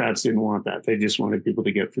Democrats didn't want that. They just wanted people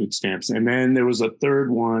to get food stamps. And then there was a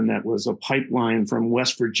third one that was a pipeline from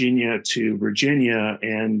West Virginia to Virginia.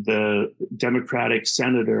 And the Democratic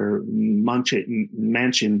Senator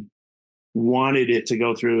Manchin wanted it to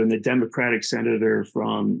go through. And the Democratic Senator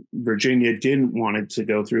from Virginia didn't want it to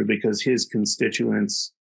go through because his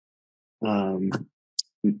constituents,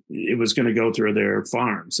 it was going to go through their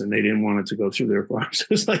farms, and they didn't want it to go through their farms. It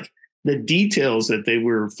was like the details that they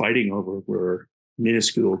were fighting over were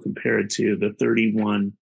minuscule compared to the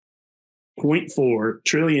 $31.4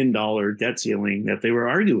 trillion debt ceiling that they were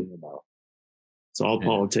arguing about. It's all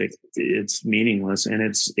politics. It's meaningless, and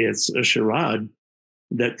it's a charade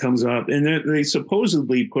that comes up. And they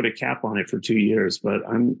supposedly put a cap on it for 2 years, but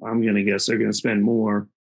I'm going to guess they're going to spend more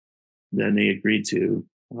than they agreed to,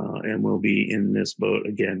 and we'll be in this boat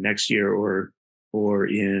again next year or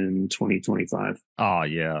in 2025. Oh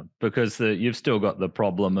yeah, because you've still got the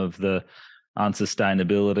problem of the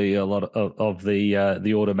unsustainability, a lot of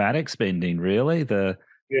the automatic spending, really. I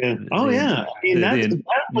mean, that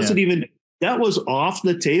wasn't even, that was off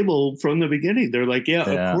the table from the beginning. They're like,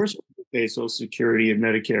 of course we're going to pay Social Security and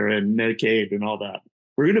Medicare and Medicaid and all that.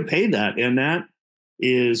 We're going to pay that, and that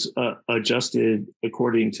is adjusted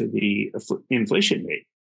according to the inflation rate,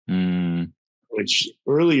 which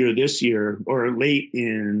earlier this year or late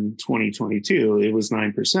in 2022, it was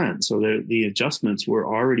 9%. So the adjustments were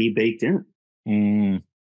already baked in.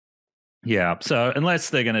 Yeah. So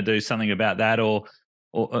unless they're going to do something about that, or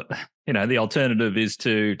the alternative is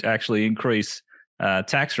to actually increase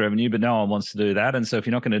tax revenue, but no one wants to do that. And so if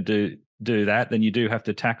you're not going to do that, then you do have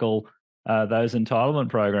to tackle those entitlement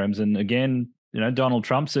programs. And again, Donald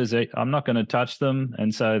Trump says, I'm not going to touch them.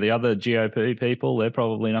 And so the other GOP people, they're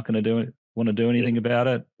probably not going to want to do anything about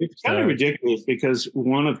it. It's kind of ridiculous because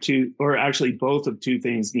one of two, or actually both of two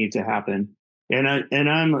things need to happen. And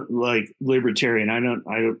I'm like libertarian. I don't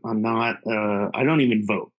even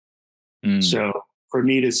vote. So for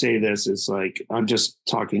me to say this is like, I'm just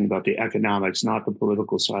talking about the economics, not the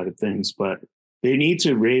political side of things, but they need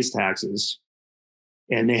to raise taxes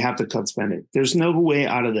and they have to cut spending. There's no way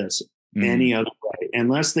out of this any other way,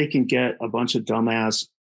 unless they can get a bunch of dumbass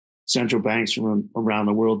central banks from around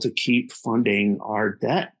the world to keep funding our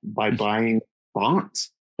debt by buying bonds.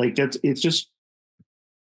 Like it's just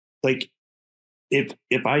like,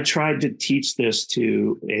 if I tried to teach this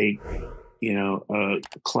to a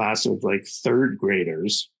class of like third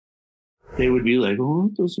graders, they would be like, oh,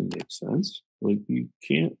 it doesn't make sense. Like, you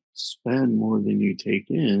can't spend more than you take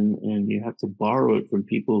in, and you have to borrow it from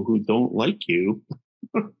people who don't like you.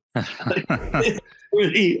 Like, it's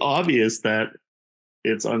pretty obvious that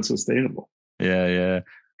it's unsustainable. Yeah.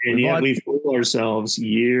 And yet we fool ourselves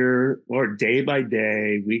year or day by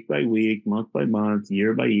day, week by week, month by month,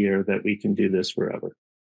 year by year, that we can do this forever.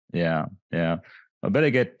 Yeah. I better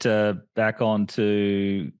get back on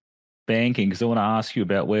to banking, because I want to ask you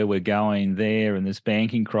about where we're going there in this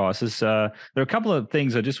banking crisis. There are a couple of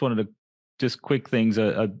things I just wanted to, just quick things,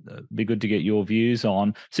 be good to get your views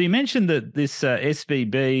on. So you mentioned that this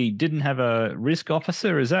SVB didn't have a risk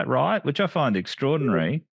officer, is that right? Which I find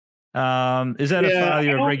extraordinary. Is that a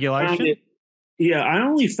failure of regulation? I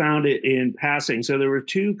only found it in passing. So there were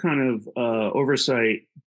two kind of oversight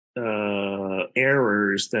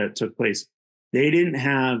errors that took place. They didn't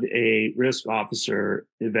have a risk officer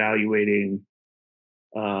evaluating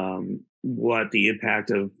what the impact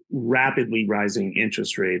of rapidly rising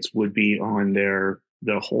interest rates would be on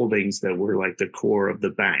the holdings that were like the core of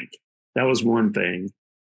the bank. That was one thing.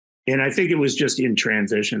 And I think it was just in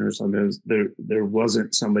transition or something. There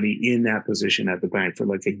wasn't somebody in that position at the bank for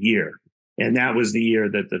like a year. And that was the year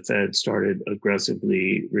that the Fed started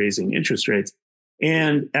aggressively raising interest rates.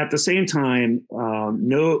 And at the same time,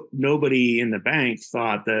 nobody in the bank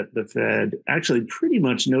thought that the Fed, actually pretty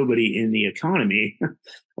much nobody in the economy,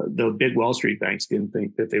 the big Wall Street banks didn't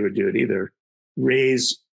think that they would do it either,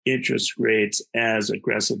 raise interest rates as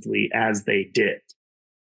aggressively as they did.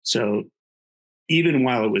 So even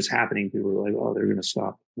while it was happening, people were like, oh, they're going to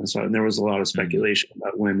stop. And there was a lot of speculation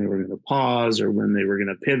about when they were going to pause or when they were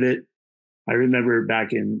going to pivot. I remember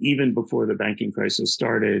back even before the banking crisis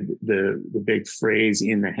started, the big phrase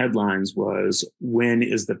in the headlines was, when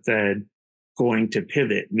is the Fed going to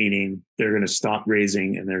pivot? Meaning they're going to stop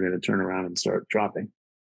raising and they're going to turn around and start dropping.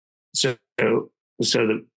 So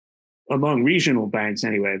among regional banks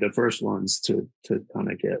anyway, the first ones to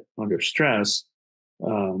kind of get under stress,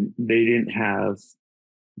 they didn't have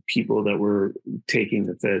people that were taking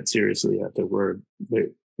the Fed seriously at their word.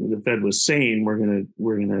 The Fed was saying we're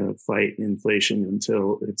gonna fight inflation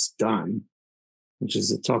until it's done, which is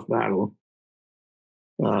a tough battle,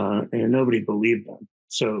 and nobody believed them.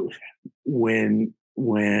 So when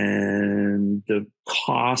the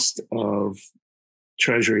cost of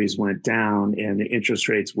treasuries went down and the interest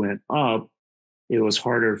rates went up, it was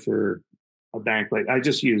harder for a bank like, I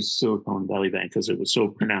just used Silicon Valley Bank because it was so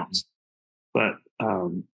pronounced, but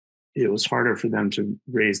it was harder for them to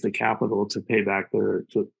raise the capital to pay back their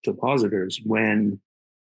depositors when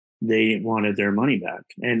they wanted their money back.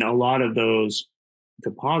 And a lot of those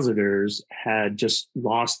depositors had just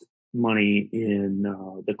lost money in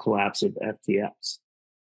the collapse of FTX.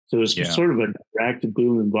 So it was sort of a direct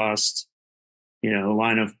boom and bust,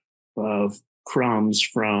 line of crumbs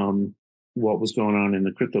from what was going on in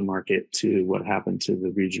the crypto market to what happened to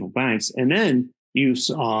the regional banks. And then you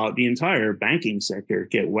saw the entire banking sector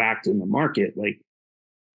get whacked in the market. Like,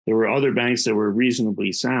 there were other banks that were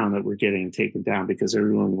reasonably sound that were getting taken down because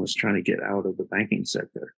everyone was trying to get out of the banking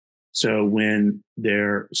sector. So when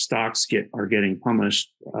their stocks are getting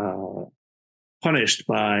punished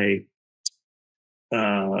by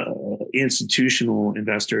institutional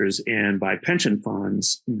investors and by pension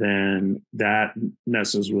funds, then that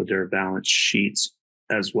messes with their balance sheets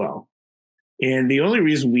as well. And the only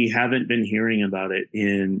reason we haven't been hearing about it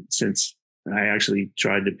since I actually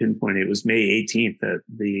tried to pinpoint it was May 18th that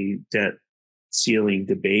the debt ceiling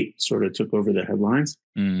debate sort of took over the headlines.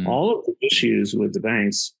 All of the issues with the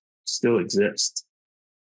banks still exist.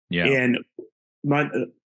 Yeah. And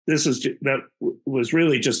that was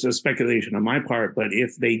really just a speculation on my part, but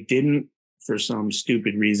if they didn't, for some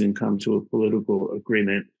stupid reason, come to a political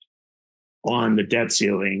agreement on the debt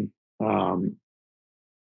ceiling,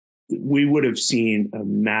 we would have seen a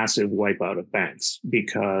massive wipeout of banks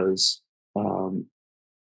because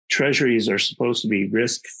treasuries are supposed to be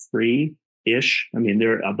risk-free-ish. I mean,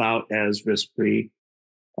 they're about as risk-free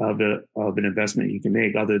of an investment you can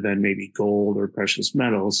make, other than maybe gold or precious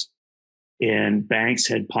metals. And banks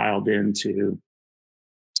had piled into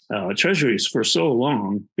treasuries for so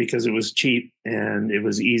long because it was cheap and it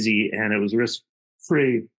was easy and it was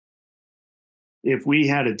risk-free. If we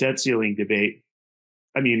had a debt ceiling debate,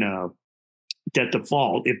 debt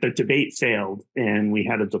default, if the debate failed and we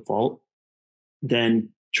had a default, then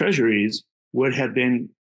treasuries would have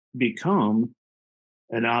become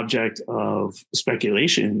an object of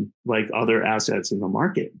speculation like other assets in the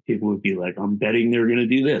market. People would be like, I'm betting they're going to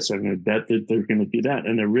do this. I'm going to bet that they're going to do that.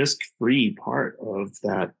 And the risk-free part of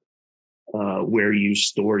that, where you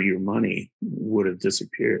store your money, would have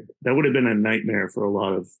disappeared. That would have been a nightmare for a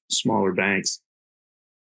lot of smaller banks.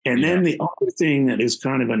 And then the other thing that is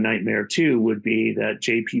kind of a nightmare too would be that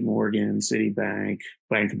JP Morgan, Citibank,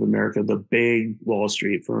 Bank of America, the big Wall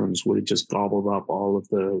Street firms would have just gobbled up all of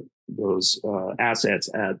those assets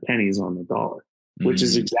at pennies on the dollar, which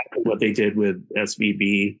is exactly what they did with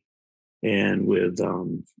SVB and with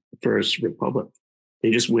First Republic. They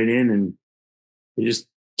just went in and they just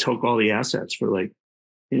took all the assets for like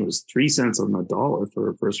it was 3 cents on the dollar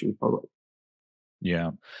for First Republic.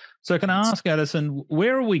 Yeah. So can I ask, Addison,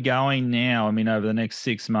 where are we going now? I mean, over the next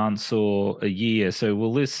 6 months or a year? So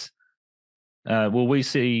will we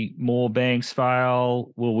see more banks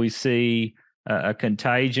fail? Will we see a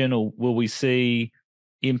contagion, or will we see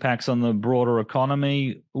impacts on the broader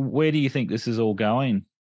economy? Where do you think this is all going?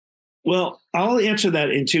 Well, I'll answer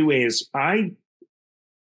that in two ways.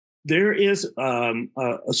 There is a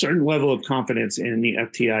certain level of confidence in the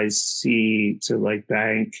FDIC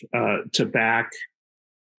to back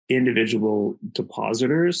individual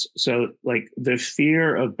depositors. So like the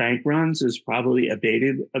fear of bank runs is probably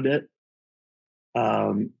abated a bit,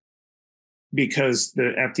 because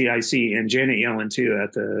the FDIC and Janet Yellen too,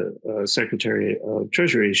 at the Secretary of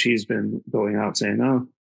Treasury, she's been going out saying, "Oh,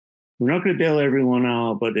 we're not going to bail everyone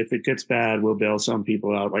out, but if it gets bad, we'll bail some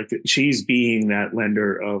people out." Like she's being that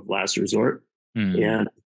lender of last resort. And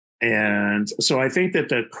so I think that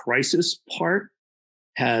the crisis part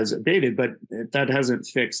has abated, but that hasn't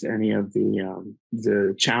fixed any of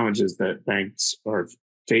the challenges that banks are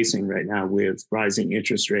facing right now with rising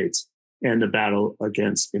interest rates and the battle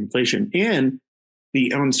against inflation and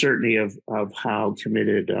the uncertainty of how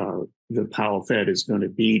committed the Powell Fed is going to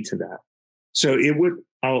be to that. So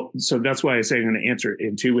so that's why I say I'm going to answer it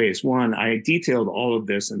in two ways. One, I detailed all of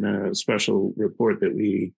this in the special report that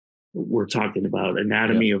we were talking about,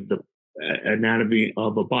 anatomy of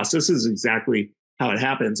a bust. This is exactly how it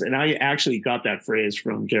happens. And I actually got that phrase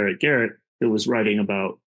from Garrett, who was writing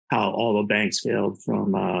about how all the banks failed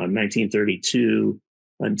from 1932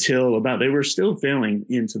 until they were still failing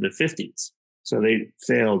into the 50s. So they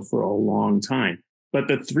failed for a long time. But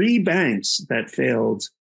the three banks that failed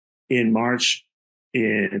in March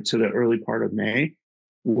into the early part of May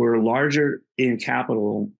were larger in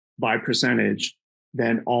capital by percentage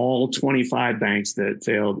than all 25 banks that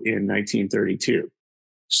failed in 1932.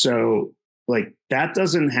 So like that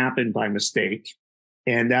doesn't happen by mistake.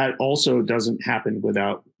 And that also doesn't happen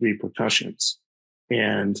without repercussions.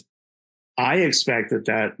 And I expect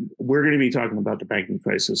that we're going to be talking about the banking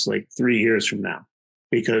crisis like 3 years from now,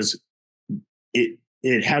 because it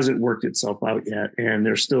hasn't worked itself out yet, and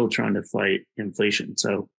they're still trying to fight inflation.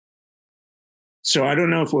 So I don't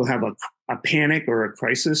know if we'll have a panic or a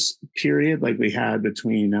crisis period like we had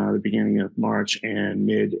between the beginning of March and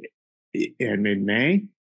mid-May.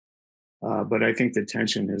 But I think the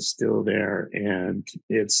tension is still there, and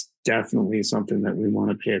it's definitely something that we want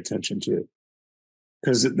to pay attention to,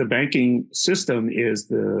 because the banking system is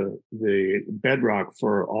the bedrock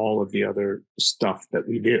for all of the other stuff that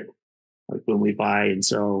we do. Like when we buy and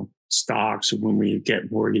sell stocks, when we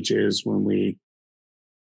get mortgages, when we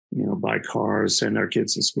buy cars, send our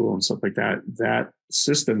kids to school and stuff like that, that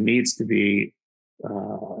system needs to be,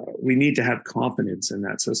 we need to have confidence in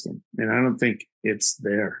that system. And I don't think it's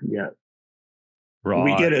there yet.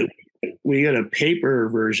 Right. We get a paper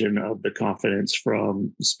version of the confidence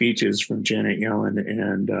from speeches from Janet Yellen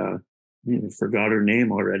and forgot her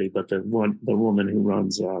name already, but the woman who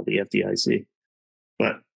runs the FDIC.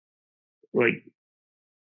 But like,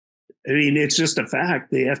 I mean, it's just a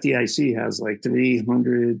fact. The FDIC has like they have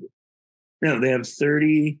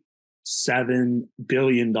 $37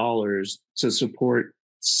 billion to support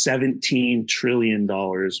 $17 trillion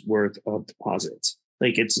worth of deposits.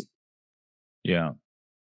 Like it's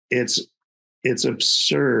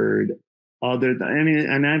absurd.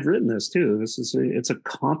 And I've written this too. It's a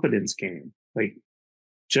confidence game. Like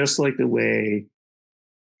just like the way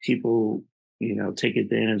people take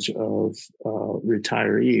advantage of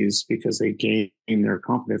retirees because they gain their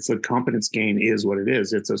confidence. The confidence gain is what it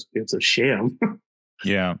is. It's a sham.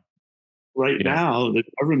 Yeah. Now, the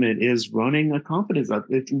government is running a confidence.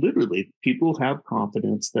 It's literally, people have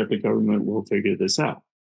confidence that the government will figure this out,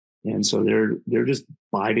 and so they're just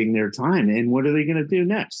biding their time. And what are they going to do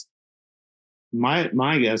next?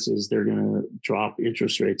 My guess is they're going to drop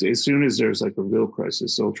interest rates as soon as there's like a real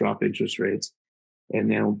crisis. They'll drop interest rates,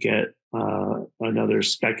 and they'll get another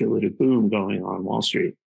speculative boom going on Wall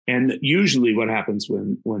Street. And usually what happens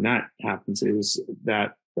when that happens is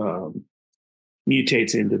that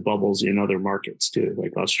mutates into bubbles in other markets too.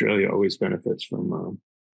 Like Australia always benefits from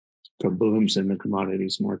booms in the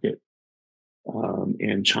commodities market.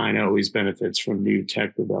 And China always benefits from new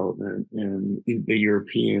tech development, and the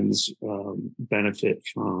Europeans benefit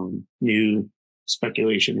from new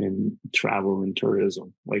speculation in travel and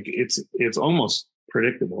tourism. Like it's almost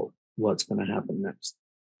predictable what's going to happen next.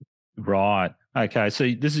 Right. Okay. So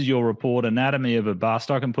this is your report, Anatomy of a Bust.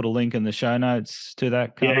 I can put a link in the show notes to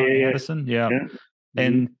that, Addison. Yeah.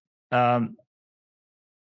 And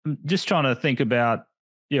just trying to think about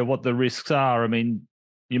what the risks are. I mean,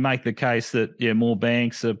 you make the case that more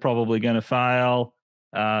banks are probably going to fail.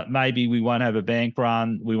 Maybe we won't have a bank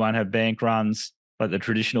run. We won't have bank runs, like the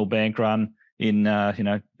traditional bank run in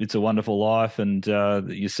It's a Wonderful Life, and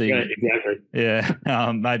you see, yeah, exactly.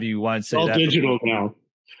 Yeah, maybe you won't see all that. Digital now.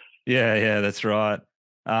 Yeah, that's right.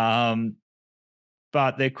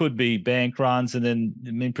 But there could be bank runs, and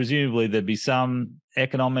then presumably there'd be some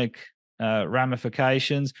economic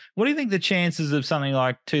ramifications. What do you think the chances of something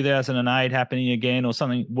like 2008 happening again, or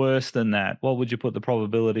something worse than that? What would you put the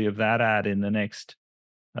probability of that at in the next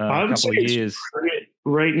couple of years?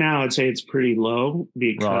 Right now, I'd say it's pretty low,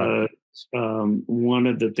 because one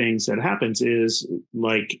of the things that happens is,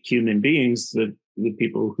 like human beings, the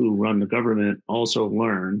people who run the government also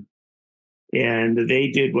learn. And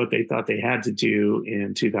they did what they thought they had to do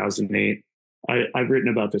in 2008. I've written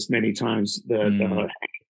about this many times, that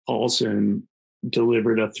Paulson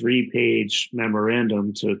delivered a 3-page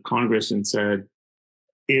memorandum to Congress and said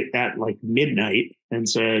it at like midnight, and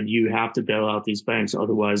said, you have to bail out these banks,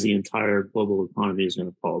 otherwise the entire global economy is going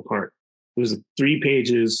to fall apart. It was 3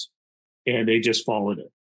 pages, and they just followed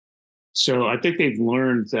it. So I think they've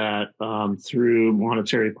learned that through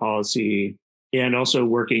monetary policy, and also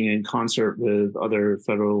working in concert with other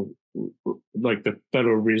like the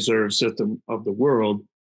Federal Reserve System of the world,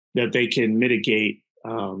 that they can mitigate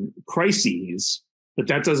crises, but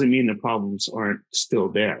that doesn't mean the problems aren't still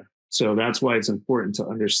there. So that's why it's important to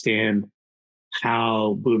understand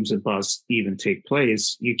how booms and busts even take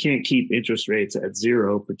place. You can't keep interest rates at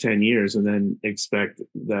 0 for 10 years and then expect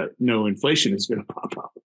that no inflation is going to pop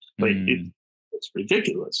up. Like it's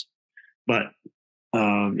ridiculous. But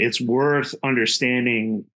it's worth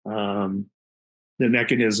understanding the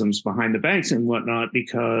mechanisms behind the banks and whatnot,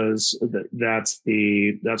 because that's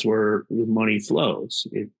where the money flows.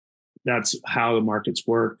 That's how the markets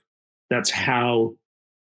work. That's how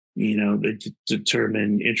they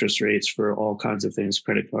determine interest rates for all kinds of things,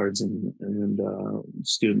 credit cards and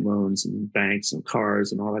student loans and banks and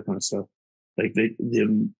cars and all that kind of stuff. Like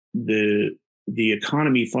the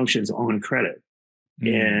economy functions on credit,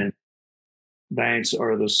 and banks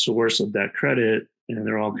are the source of that credit, and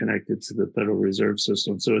they're all connected to the Federal Reserve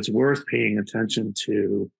System. So it's worth paying attention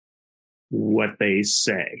to what they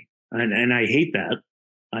say. And I hate that.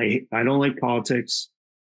 I don't like politics,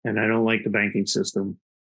 and I don't like the banking system,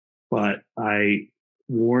 but I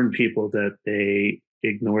warn people that they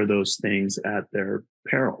ignore those things at their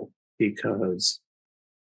peril, because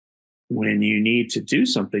when you need to do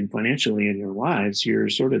something financially in your lives, you're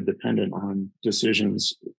sort of dependent on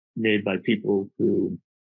decisions made by people who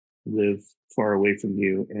live far away from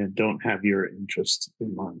you and don't have your interests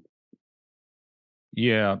in mind.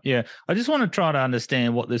 Yeah. I just want to try to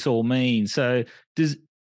understand what this all means. So does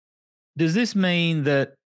this mean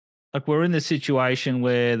that, like, we're in this situation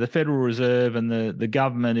where the Federal Reserve and the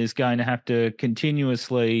government is going to have to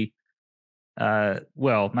continuously,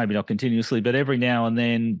 well, maybe not continuously, but every now and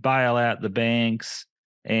then bail out the banks,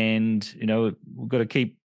 and we've got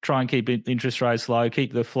to try and keep interest rates low,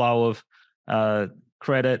 keep the flow of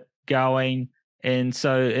credit going, and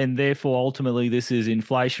therefore ultimately this is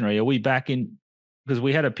inflationary. Are we back in, because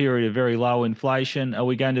we had a period of very low inflation? Are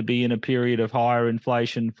we going to be in a period of higher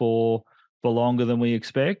inflation for longer than we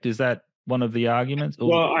expect? Is that one of the arguments? Or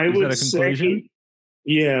well, I would say,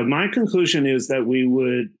 yeah, my conclusion is that we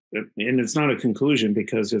would, and it's not a conclusion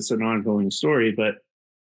because it's an ongoing story, but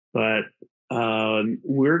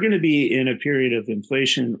we're going to be in a period of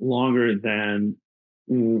inflation longer than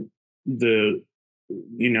the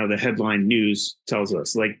headline news tells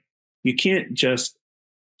us. Like, you can't just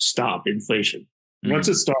stop inflation. Once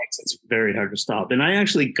it starts, it's very hard to stop. And I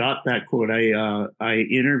actually got that quote. I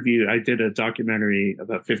did a documentary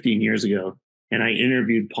about 15 years ago, and I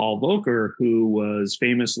interviewed Paul Volcker, who was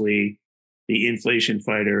famously the inflation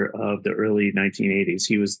fighter of the early 1980s.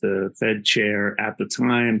 He was the Fed chair at the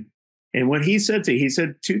time. And what he said 2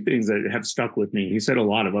 things that have stuck with me. He said a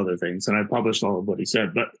lot of other things, and I published all of what he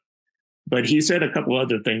said, but he said a couple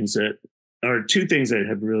other things that are 2 things that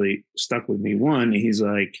have really stuck with me. One, he's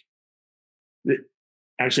like,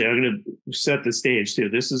 actually, I'm going to set the stage too.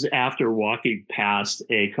 This is after walking past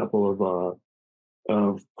a couple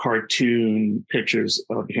of cartoon pictures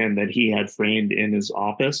of him that he had framed in his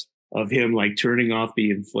office, of him like turning off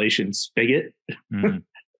the inflation spigot.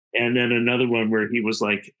 And then another one where he was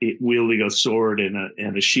like wielding a sword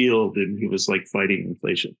and a shield, and he was like fighting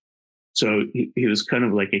inflation. So he was kind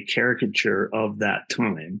of like a caricature of that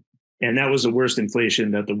time. And that was the worst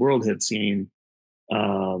inflation that the world had seen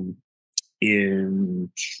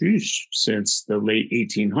since the late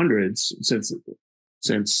 1800s,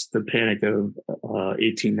 since the Panic of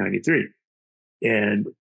 1893. And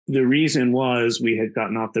the reason was we had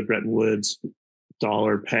gotten off the Bretton Woods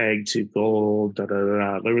dollar peg to gold.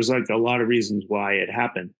 There was like a lot of reasons why it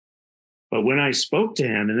happened. But when I spoke to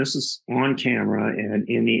him, and this is on camera and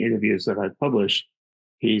in the interviews that I published,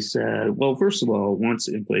 he said, well, first of all, once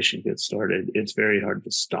inflation gets started, it's very hard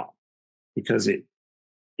to stop because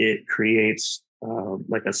it creates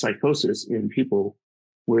like a psychosis in people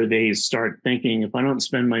where they start thinking, if I don't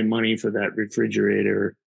spend my money for that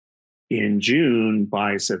refrigerator in June,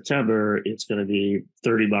 by September, it's going to be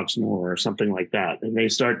 $30 more or something like that. And they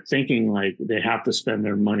start thinking like they have to spend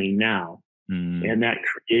their money now. And that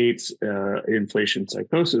creates inflation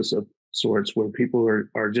psychosis of sorts where people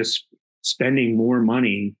are just spending more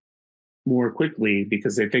money more quickly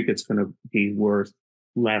because they think it's going to be worth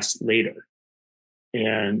less later.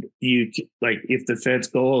 And like if the Fed's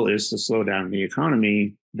goal is to slow down the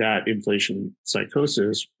economy, that inflation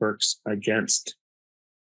psychosis works against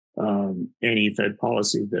any Fed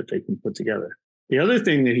policy that they can put together. The other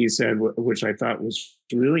thing that he said, which I thought was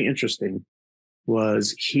really interesting,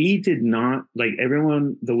 was he did not, like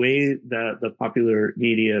everyone, the way that the popular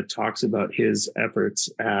media talks about his efforts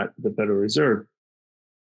at the Federal Reserve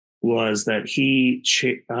was that he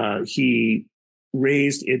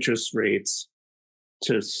raised interest rates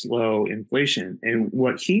to slow inflation. And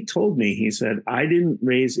what he told me, he said, I didn't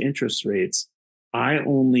raise interest rates. I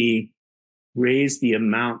only raised the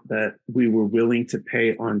amount that we were willing to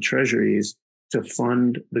pay on treasuries to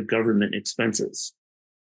fund the government expenses.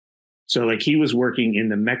 So like he was working in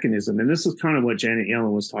the mechanism, and this is kind of what Janet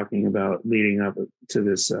Yellen was talking about leading up to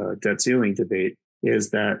this debt ceiling debate, is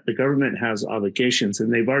that the government has obligations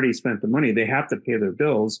and they've already spent the money. They have to pay their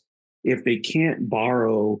bills. If they can't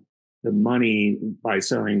borrow the money by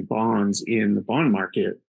selling bonds in the bond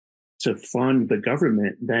market to fund the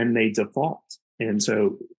government, then they default. And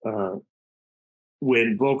so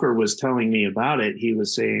when Volcker was telling me about it, he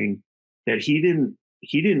was saying that he didn't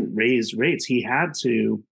raise rates. He had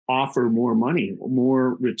to offer more money,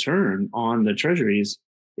 more return on the treasuries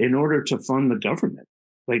in order to fund the government.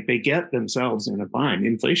 Like they get themselves in a bind.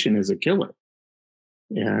 Inflation is a killer.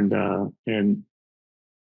 And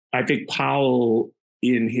I think Powell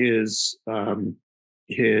in in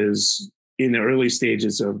the early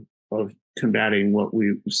stages of combating what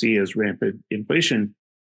we see as rampant inflation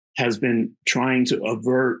has been trying to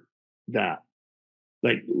avert that.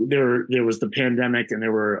 Like there was the pandemic and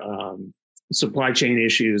there were supply chain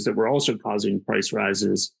issues that were also causing price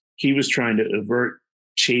rises. He was trying to avert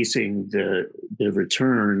chasing the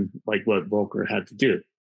return, like what Volcker had to do.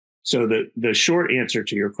 So the short answer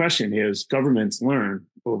to your question is governments learn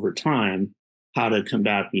over time how to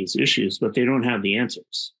combat these issues, but they don't have the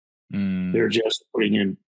answers. They're just putting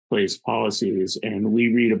in place policies, and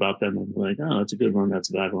we read about them and we're like, oh, that's a good one, that's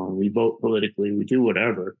a bad one. We vote politically, we do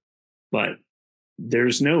whatever, but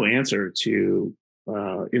there's no answer to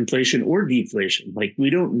inflation or deflation. Like we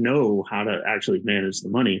don't know how to actually manage the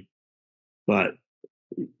money, but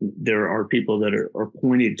there are people that are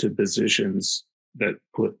appointed to positions that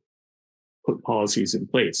put policies in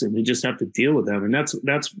place, and we just have to deal with them. And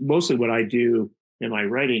that's mostly what I do in my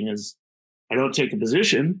writing is I don't take a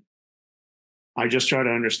position. I just try to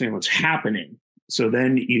understand what's happening. So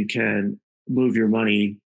then you can move your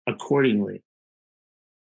money accordingly.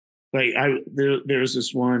 Like there's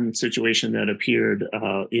this one situation that appeared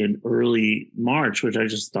in early March, which I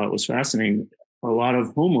just thought was fascinating. A lot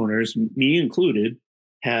of homeowners, me included,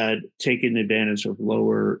 had taken advantage of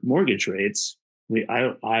lower mortgage rates.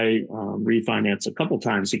 I refinanced a couple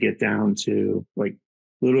times to get down to like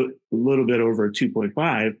a little bit over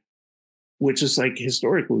 2.5, which is like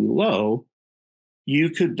historically low.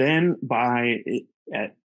 You could then buy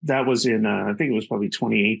that was in I think it was probably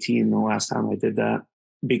 2018 the last time I did that,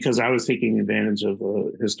 because I was taking advantage of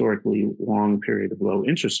a historically long period of low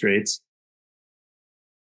interest rates.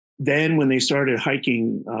 Then when they started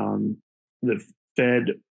hiking the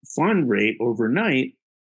Fed fund rate overnight,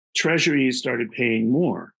 treasuries started paying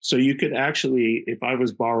more. So you could actually, if I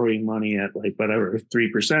was borrowing money at like whatever,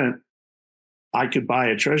 3%, I could buy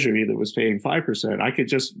a treasury that was paying 5%. I could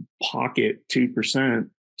just pocket 2%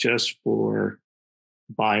 just for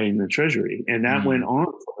buying the treasury. And that went on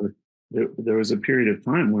for, there was a period of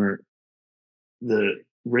time where the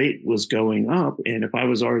rate was going up. And if I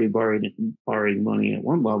was already borrowing money at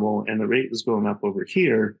one level and the rate was going up over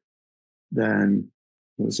here, then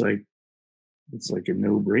it's like a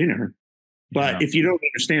no-brainer. But if you don't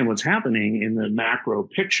understand what's happening in the macro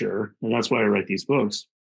picture, and that's why I write these books,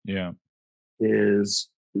 is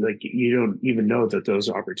like you don't even know that those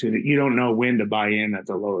opportunities, you don't know when to buy in at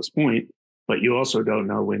the lowest point, but you also don't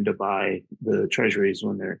know when to buy the treasuries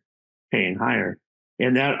when they're paying higher.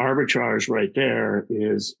 And that arbitrage right there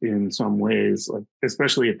is in some ways, like,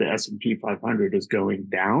 especially if the S&P 500 is going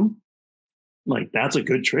down, like that's a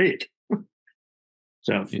good trade.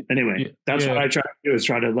 So anyway, that's what I try to do, is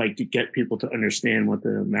try to like to get people to understand what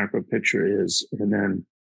the macro picture is, and then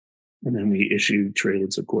we issue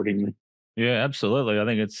trades accordingly. Yeah, absolutely. I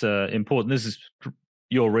think it's important. This is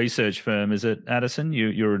your research firm, is it, Addison?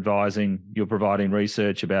 You're advising, you're providing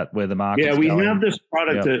research about where the market's Yeah, we going. have this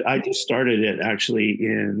product that I just started it actually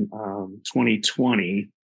in 2020,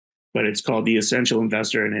 but it's called the Essential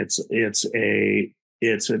Investor, and it's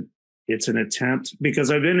an attempt,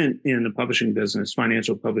 because I've been in the publishing business,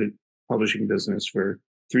 financial publishing business, for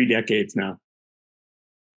 3 decades now.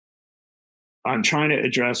 I'm trying to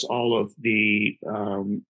address all of the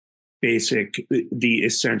the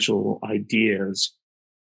essential ideas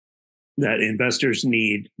that investors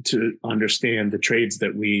need to understand the trades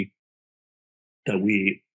that we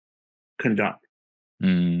conduct.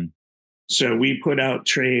 So we put out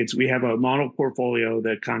trades. We have a model portfolio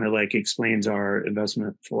that kind of like explains our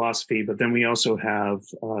investment philosophy, but then we also have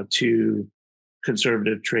 2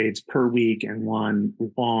 conservative trades per week and 1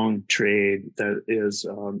 long trade that is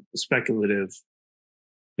speculative,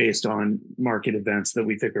 based on market events that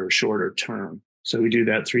we think are shorter term. So we do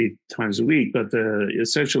that 3 times a week. But the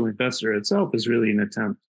Essential Investor itself is really an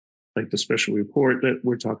attempt, like the special report that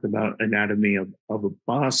we're talking about, anatomy of a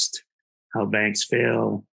bust, how banks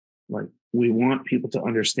fail. Like, we want people to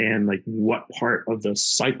understand like what part of the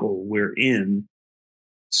cycle we're in,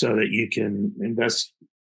 so that you can invest.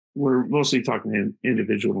 We're mostly talking to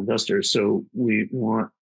individual investors, so we want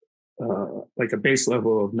like a base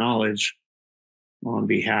level of knowledge on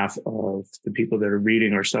behalf of the people that are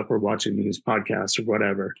reading our stuff or watching these podcasts or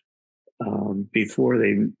whatever, before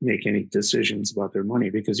they make any decisions about their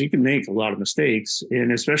money, because you can make a lot of mistakes.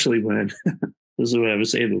 And especially when, this is what I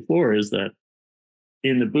was saying before, is that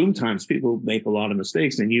in the boom times, people make a lot of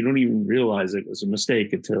mistakes and you don't even realize it was a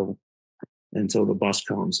mistake until the bust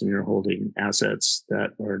comes and you're holding assets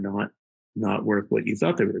that are not worth what you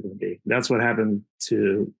thought they were going to be. That's what happened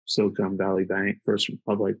to Silicon Valley Bank, First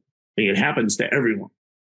Republic. It happens to everyone.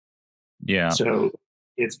 Yeah. So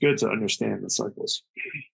it's good to understand the cycles.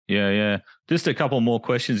 Yeah. Just a couple more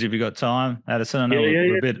questions if you got time, Addison. I know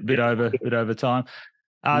we're a bit over time.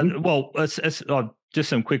 Well, it's just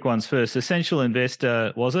some quick ones first. Essential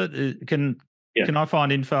Investor, was it? Can I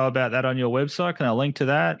find info about that on your website? Can I link to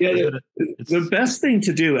that? Yeah, the best thing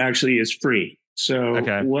to do actually is free. So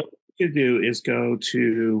what you can do is go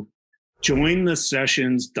to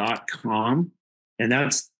jointhesessions.com. And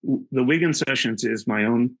that's the Wiggin Sessions is my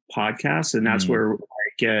own podcast. And that's where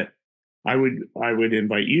I would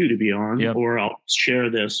invite you to be on, or I'll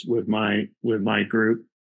share this with my group.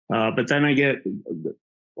 But then I get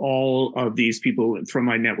all of these people from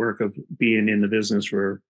my network of being in the business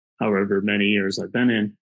for however many years I've been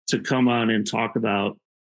in, to come on and talk about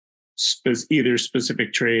either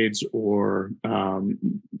specific trades or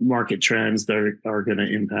market trends that are going to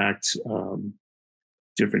impact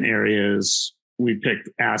different areas. We picked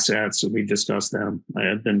assets and we discussed them. I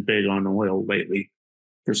have been big on oil lately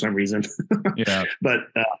for some reason. But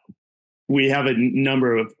we have a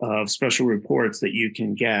number of special reports that you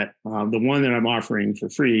can get. The one that I'm offering for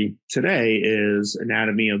free today is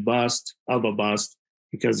Anatomy of a Bust,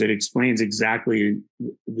 because it explains exactly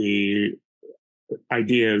the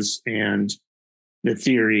ideas and the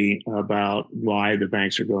theory about why the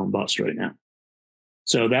banks are going bust right now.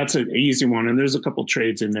 So that's an easy one. And there's a couple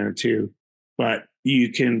trades in there too. But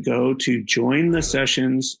you can go to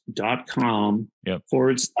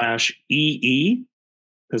jointhesessions.com/EE,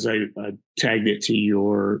 because I tagged it to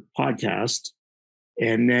your podcast.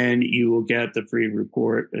 And then you will get the free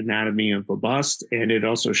report, Anatomy of a Bust. And it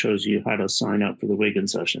also shows you how to sign up for the Wiggin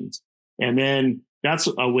Sessions. And then that's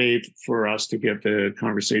a way for us to get the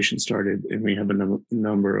conversation started. And we have a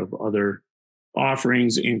number of other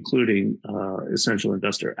offerings, including Essential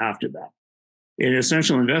Investor after that. An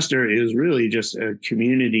Essential Investor is really just a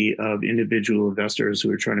community of individual investors who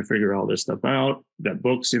are trying to figure all this stuff out. We've got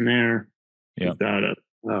books in there. We've got a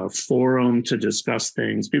forum to discuss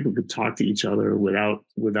things. People could talk to each other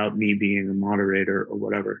without me being a moderator or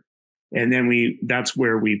whatever. And then that's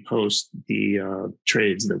where we post the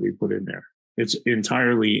trades that we put in there. It's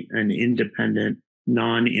entirely an independent,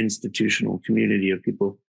 non-institutional community of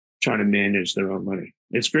people trying to manage their own money.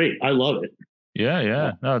 It's great. I love it.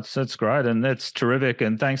 Yeah. No, that's great. And that's terrific.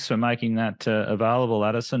 And thanks for making that available,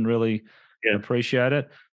 Addison. Really appreciate it.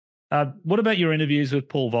 What about your interviews with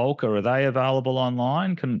Paul Volcker? Are they available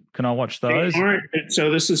online? Can I watch those? They aren't. So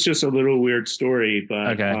this is just a little weird story,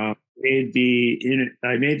 but I made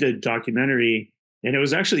the documentary And it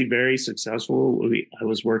was actually very successful. I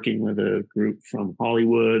was working with a group from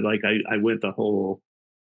Hollywood. Like I went the whole,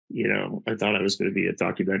 I thought I was going to be a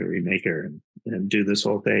documentary maker and do this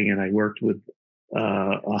whole thing. And I worked with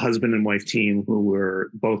a husband and wife team who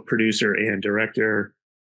were both producer and director.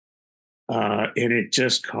 And it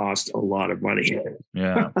just cost a lot of money.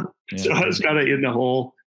 Yeah. So I was kind of in the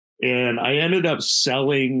hole. And I ended up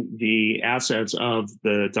selling the assets of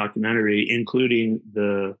the documentary, including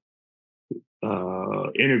the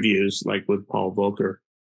interviews, like with Paul Volcker.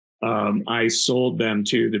 I sold them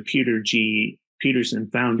to the Peter G. Peterson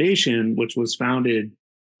Foundation, which was founded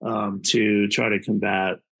to try to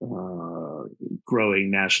combat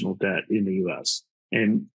growing national debt in the U.S.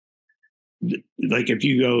 And like, if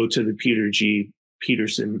you go to the Peter G.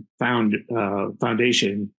 Peterson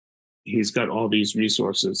Foundation, he's got all these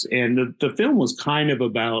resources. And the film was kind of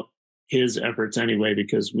about his efforts anyway,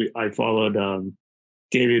 because I followed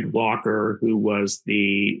David Walker, who was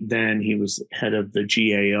he was head of the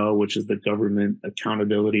GAO, which is the Government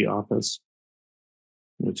Accountability Office,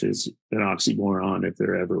 which is an oxymoron if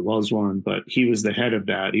there ever was one. But he was the head of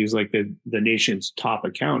that. He was like the nation's top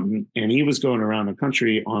accountant. And he was going around the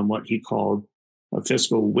country on what he called a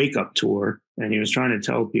fiscal wake-up tour. And he was trying to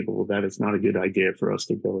tell people that it's not a good idea for us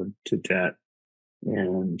to go into debt.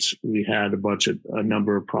 And we had a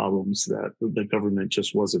number of problems that the government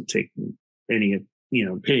just wasn't taking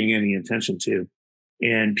paying any attention to.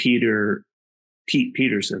 And Pete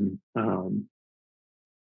Peterson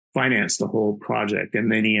financed the whole project.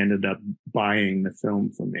 And then he ended up buying the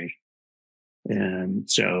film from me. And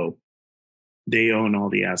so they own all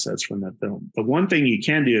the assets from that film. The one thing you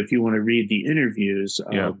can do, if you want to read the interviews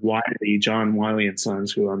of John Wiley &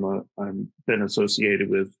 Sons, who I'm been associated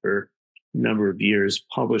with for a number of years,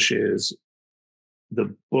 publishes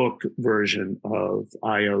the book version of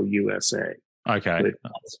IOUSA. Okay.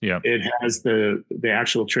 It has the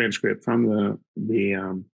actual transcript from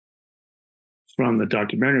the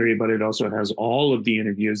documentary, but it also has all of the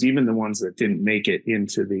interviews, even the ones that didn't make it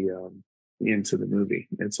into the movie.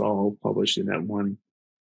 It's all published in that one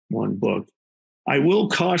book. I will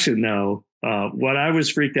caution, though, what I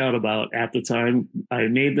was freaked out about at the time. I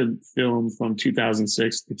made the film from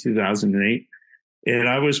 2006 to 2008, and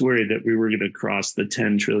I was worried that we were going to cross the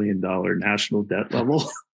 $10 trillion national debt level.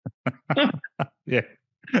 Yeah.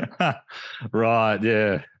 Right.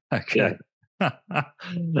 Yeah. Okay. Yeah.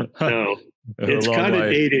 So it's kind of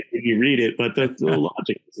dated when you read it, but the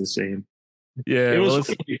logic is the same. Yeah.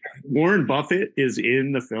 Warren Buffett is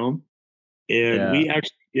in the film, and we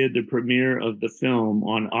actually did the premiere of the film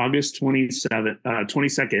on August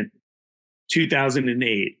 22nd,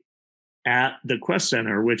 2008, at the Quest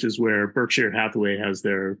Center, which is where Berkshire Hathaway has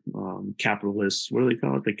their capitalists. What do they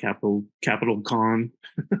call it? The Capital Con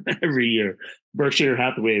every year. Berkshire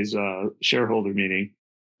Hathaway's shareholder meeting,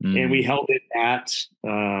 and we held it at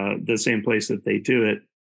the same place that they do it.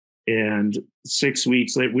 And 6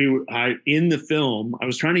 weeks later, in the film, I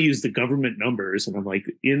was trying to use the government numbers, and I'm like,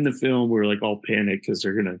 in the film, we're like all panicked because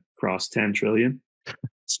they're going to cross 10 trillion.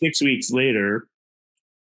 6 weeks later,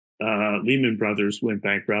 Lehman Brothers went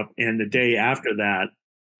bankrupt. And the day after that,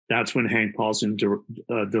 that's when Hank Paulson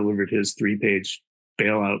delivered his 3-page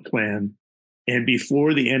bailout plan. And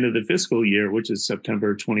before the end of the fiscal year, which is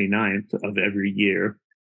September 29th of every year,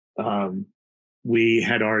 we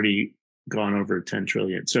had already gone over 10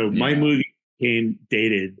 trillion. So my movie came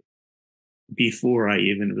dated before I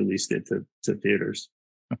even released it to theaters.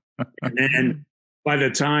 And then by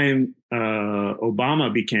the time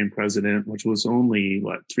Obama became president, which was only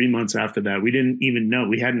 3 months after that, we didn't even know.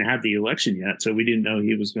 We hadn't had the election yet, so we didn't know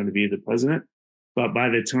he was going to be the president. But by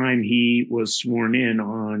the time he was sworn in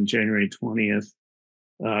on January 20th,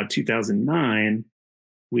 2009,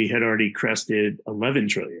 we had already crested 11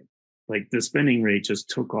 trillion. Like, the spending rate just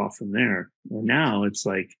took off from there. And now it's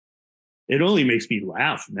like, it only makes me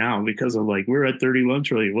laugh now because I'm like, we're at 31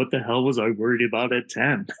 trillion. What the hell was I worried about at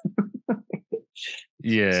 10?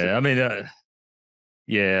 Yeah. I mean,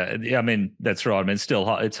 that's right. I mean,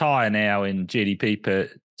 it's higher now in GDP per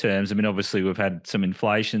terms. I mean, obviously we've had some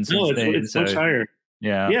inflation since then. It's much higher.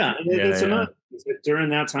 Yeah. That's enough. During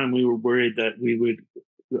that time, we were worried that we would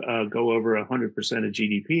go over 100% of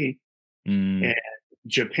GDP. And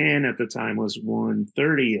Japan at the time was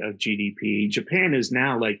 130 of GDP. Japan is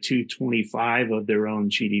now like 225 of their own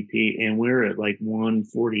GDP, and we're at like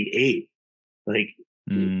 148. Like,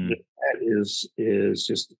 that is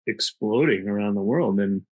just exploding around the world,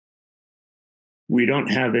 and we don't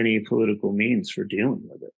have any political means for dealing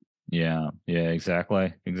with it. Yeah,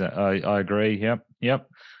 exactly. I agree. Yep.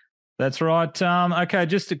 That's right. Okay,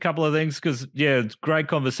 just a couple of things because, it's great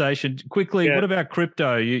conversation. Quickly, what about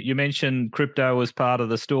crypto? You mentioned crypto was part of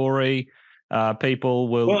the story. People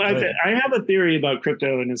will. Well, I have a theory about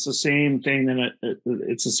crypto, and it's the same thing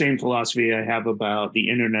it's the same philosophy I have about the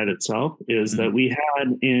internet itself. Is that we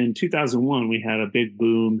had in 2001 we had a big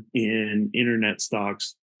boom in internet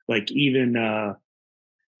stocks, like even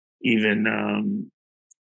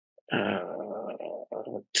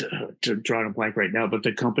drawing a blank right now, but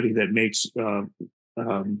the company that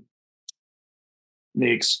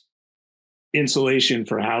makes insulation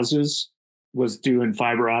for houses was doing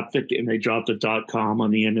fiber optic, and they dropped a .com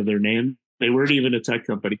on the end of their name. They weren't even a tech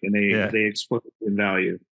company, and they exploded in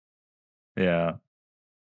value. Yeah.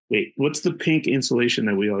 Wait, what's the pink insulation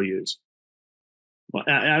that we all use? Well,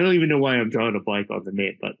 I don't even know why I'm drawing a blank on the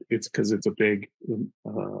name, but it's because it's a big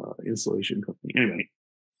insulation company. Anyway,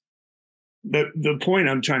 the point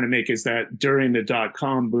I'm trying to make is that during the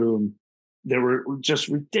 .com boom, there were just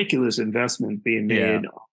ridiculous investment being made,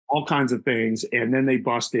 all kinds of things, and then they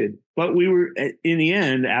busted. But we were, in the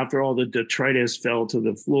end, after all the detritus fell to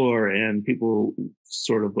the floor and people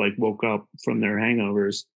sort of like woke up from their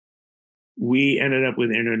hangovers, we ended up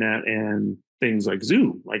with internet and things like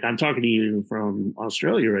Zoom. Like, I'm talking to you from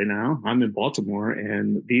Australia right now. I'm in Baltimore,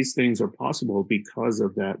 and these things are possible because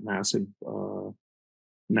of that massive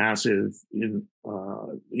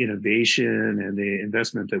innovation and the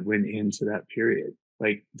investment that went into that period.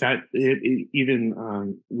 Like that, even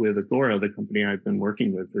with Agora, the company I've been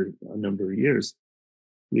working with for a number of years,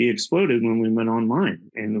 we exploded when we went online,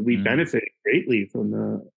 and we benefited greatly from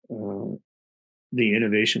the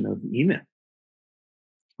innovation of email.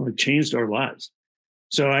 It changed our lives.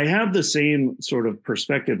 So I have the same sort of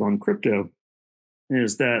perspective on crypto,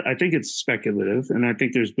 is that I think it's speculative, and I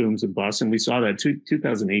think there's booms and busts, and we saw that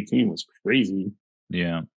 2018 was crazy.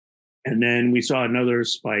 Yeah. And then we saw another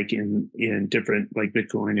spike in different, like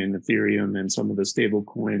Bitcoin and Ethereum and some of the stable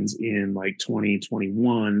coins in like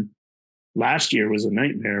 2021. Last year was a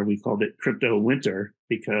nightmare. We called it crypto winter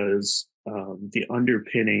because the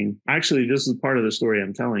underpinning, actually, this is part of the story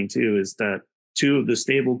I'm telling too, is that two of the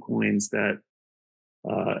stable coins that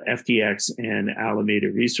FTX and Alameda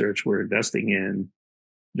Research were investing in,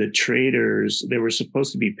 the traders, they were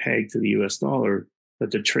supposed to be pegged to the US dollar,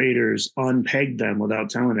 but the traders unpegged them without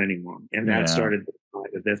telling anyone. And that started the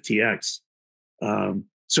slide of FTX.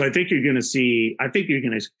 So I think you're going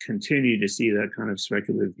to continue to see that kind of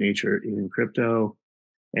speculative nature in crypto.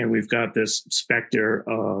 And we've got this specter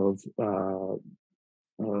of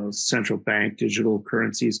central bank digital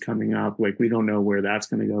currencies coming up. Like, we don't know where that's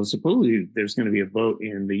going to go. Supposedly there's going to be a vote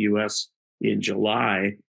in the US in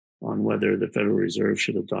July on whether the Federal Reserve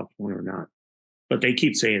should adopt one or not. But they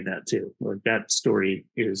keep saying that too. Like, that story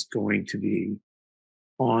is going to be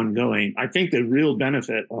ongoing. I think the real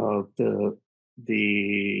benefit of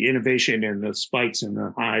the innovation and the spikes and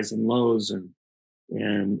the highs and lows and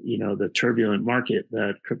the turbulent market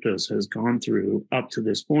that cryptos has gone through up to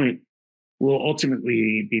this point will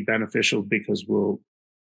ultimately be beneficial, because we'll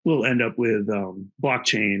end up with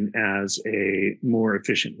blockchain as a more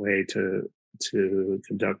efficient way to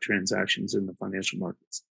conduct transactions in the financial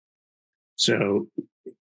markets. So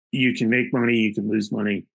you can make money, you can lose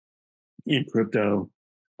money in crypto.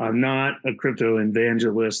 I'm not a crypto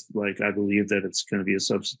evangelist. Like, I believe that it's going to be a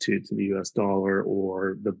substitute to the US dollar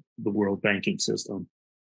or the world banking system.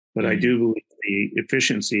 But I do believe the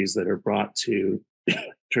efficiencies that are brought to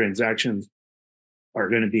transactions are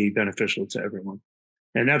going to be beneficial to everyone.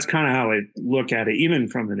 And that's kind of how I look at it. Even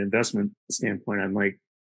from an investment standpoint, I'm like,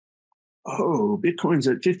 oh, Bitcoin's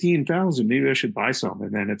at 15,000. Maybe I should buy some.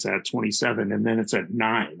 And then it's at 27, and then it's at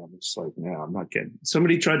 9. I'm just like, no, I'm not kidding.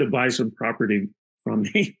 Somebody tried to buy some property from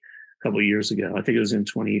me a couple of years ago. I think it was in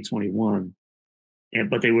 2021.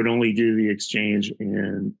 But they would only do the exchange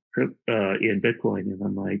in Bitcoin. And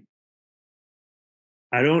I'm like,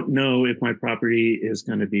 I don't know if my property is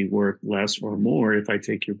going to be worth less or more if I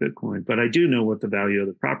take your Bitcoin, but I do know what the value of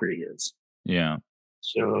the property is. Yeah.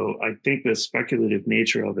 So I think the speculative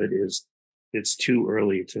nature of it is, it's too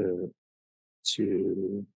early to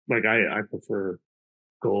like, I prefer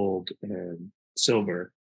gold and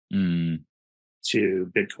silver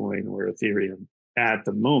to Bitcoin or Ethereum at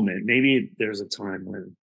the moment. Maybe there's a time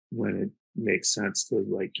when it makes sense to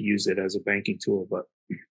like use it as a banking tool, but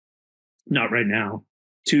not right now.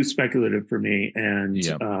 Too speculative for me. And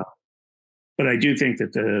but I do think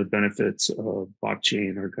that the benefits of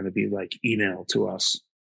blockchain are going to be like email to us,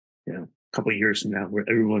 a couple of years from now, where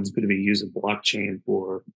everyone's going to be using blockchain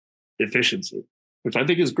for efficiency, which I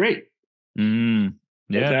think is great. Yeah,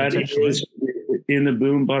 that in the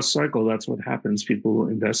boom bust cycle, that's what happens. People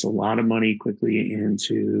invest a lot of money quickly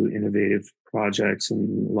into innovative projects,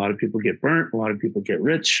 and a lot of people get burnt, a lot of people get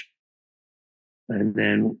rich. And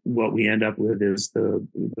then what we end up with is the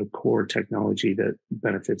core technology that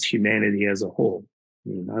benefits humanity as a whole. I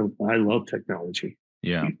mean, I love technology.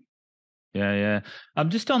 Yeah. Yeah.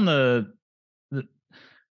 Just on the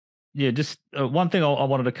just one thing I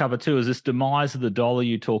wanted to cover too is this demise of the dollar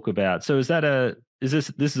you talk about. So is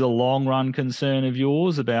this a long run concern of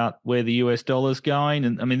yours about where the US dollar is going?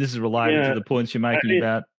 And I mean, this is related to the points you're making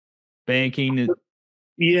about banking.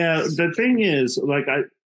 Yeah, the thing is, like I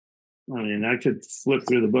mean, I could flip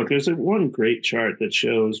through the book. There's one great chart that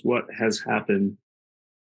shows what has happened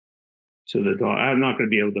to the dollar. I'm not going to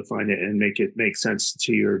be able to find it and make it make sense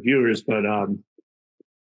to your viewers, but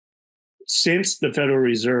since the Federal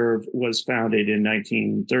Reserve was founded in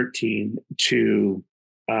 1913 to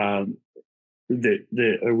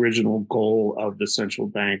the original goal of the central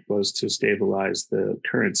bank was to stabilize the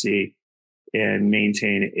currency and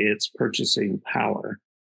maintain its purchasing power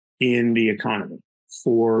in the economy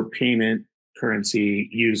for payment currency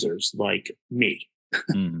users like me.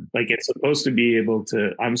 Like I'm supposed to be able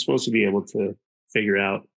to figure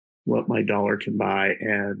out what my dollar can buy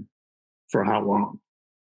and for how long.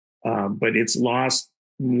 But it's lost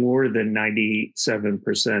more than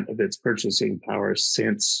 97% of its purchasing power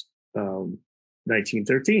since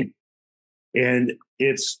 1913. And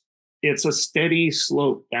it's a steady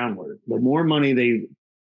slope downward. The more money they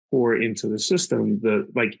pour into the system,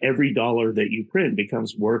 like every dollar that you print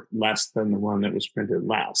becomes worth less than the one that was printed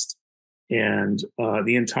last. And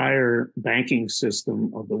the entire banking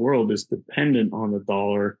system of the world is dependent on the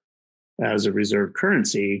dollar as a reserve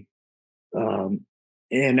currency.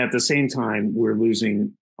 And at the same time, we're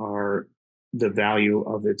losing the value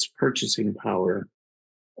of its purchasing power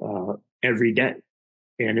every day.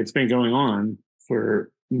 And it's been going on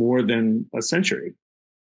for more than a century.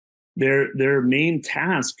 Their main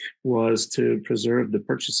task was to preserve the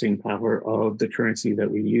purchasing power of the currency that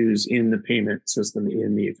we use in the payment system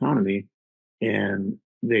in the economy. And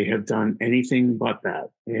they have done anything but that.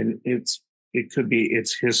 And it's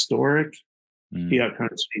historic. Fiat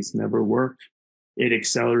currencies never worked. It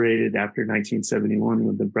accelerated after 1971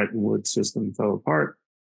 when the Bretton Woods system fell apart.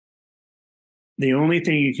 The only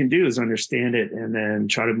thing you can do is understand it and then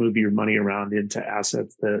try to move your money around into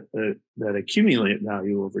assets that accumulate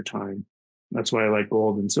value over time. That's why I like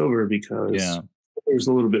gold and silver, because there's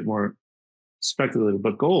a little bit more speculative.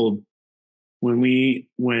 But gold,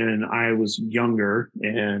 when I was younger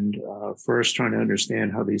and first trying to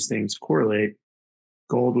understand how these things correlate,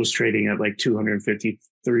 gold was trading at like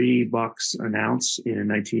 $253 an ounce in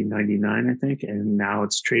 1999, I think, and now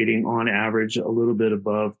it's trading on average a little bit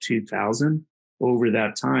above 2,000. Over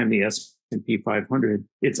that time, the S&P 500,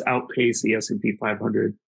 it's outpaced the S&P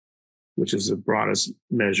 500, which is the broadest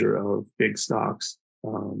measure of big stocks.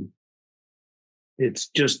 It's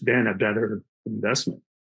just been a better investment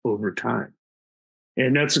over time.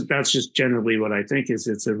 And that's just generally what I think is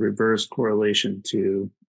it's a reverse correlation to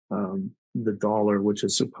the dollar, which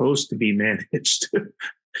is supposed to be managed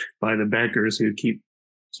by the bankers who keep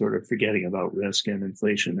sort of forgetting about risk and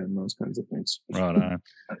inflation and those kinds of things. Right.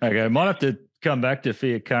 Okay. Might have to come back to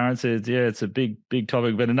fiat currencies. Yeah, it's a big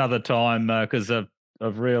topic, but another time because I've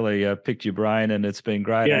really picked your brain and it's been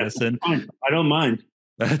great, Addison. I don't mind.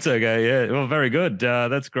 That's okay. Yeah. Well, very good.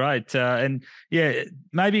 That's great. And yeah,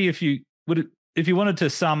 maybe if you wanted to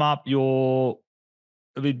sum up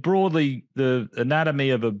broadly the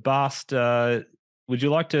anatomy of a bust, would you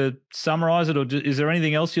like to summarize it, or is there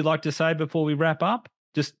anything else you'd like to say before we wrap up?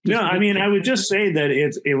 No, I mean, I would just say that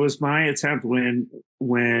it was my attempt when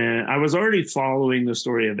I was already following the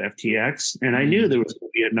story of FTX, and I knew there was going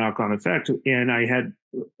to be a knock-on effect, and I had,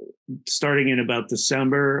 starting in about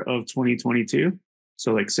December of 2022,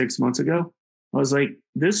 so like 6 months ago, I was like,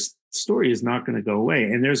 this story is not going to go away,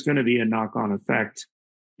 and there's going to be a knock-on effect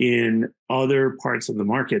in other parts of the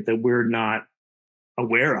market that we're not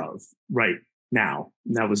aware of right now.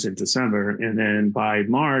 That was in December. And then by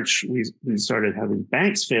March, we started having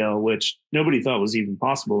banks fail, which nobody thought was even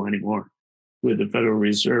possible anymore with the Federal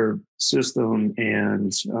Reserve System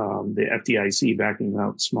and the FDIC backing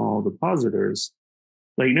out small depositors.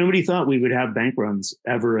 Like nobody thought we would have bank runs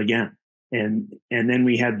ever again. And then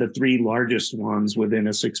we had the three largest ones within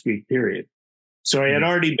a 6-week period. So I had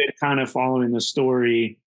already been kind of following the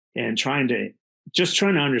story and trying to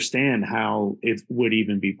understand how it would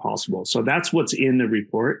even be possible. So that's what's in the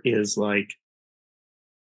report is like,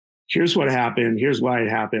 here's what happened. Here's why it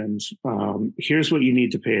happened. Here's what you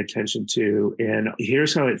need to pay attention to. And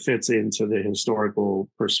here's how it fits into the historical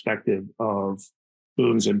perspective of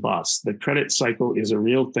booms and busts. The credit cycle is a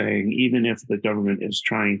real thing, even if the government is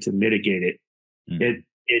trying to mitigate it.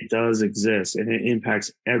 It does exist, and it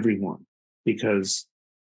impacts everyone because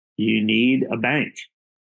you need a bank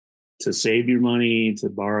to save your money, to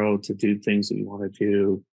borrow, to do things that you want to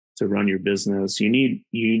do, to run your business. You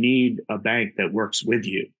need a bank that works with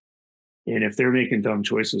you. And if they're making dumb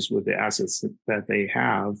choices with the assets that they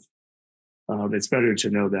have, it's better to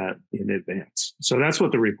know that in advance. So that's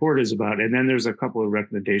what the report is about. And then there's a couple of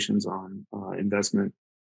recommendations on investments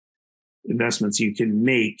you can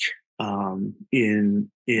make in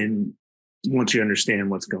once you understand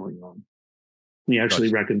what's going on. We actually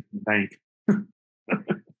recommend the bank.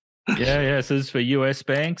 Yeah. So this is for US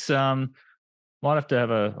banks. I'll have to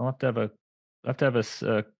have a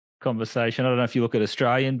conversation. I don't know if you look at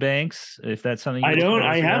Australian banks, if that's something I don't.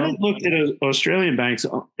 I haven't looked at Australian banks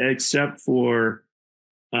except for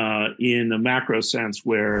in the macro sense,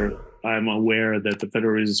 where I'm aware that the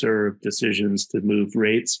Federal Reserve decisions to move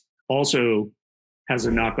rates also has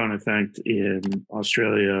a knock-on effect in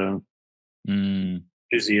Australia, New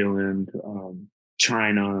Zealand,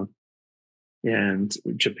 China, and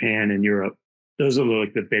Japan and Europe. Those are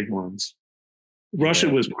like the big ones. Russia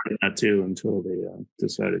was part of that too until they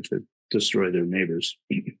decided to destroy their neighbors.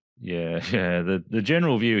 Yeah. The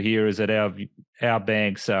general view here is that our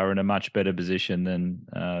banks are in a much better position than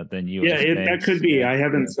US banks. That could be. I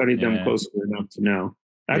haven't studied them closely enough to know.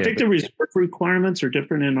 I think the reserve requirements are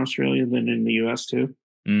different in Australia than in the US too.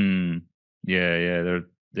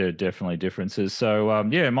 There are definitely differences. So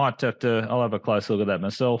might have to. I'll have a close look at that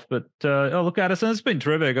myself. But look, Addison, it's been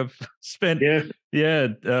terrific. I've spent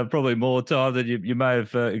probably more time than you may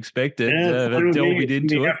have expected delving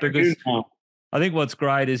into it, because I think what's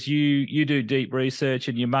great is you do deep research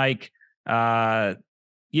and you make I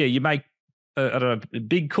don't know,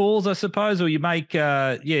 big calls, I suppose, or you make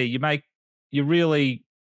you really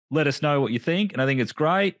let us know what you think, and I think it's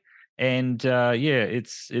great. And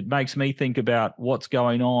it makes me think about what's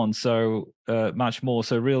going on so much more.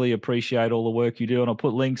 So really appreciate all the work you do, and I'll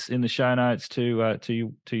put links in the show notes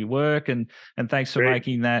to your work. And thanks for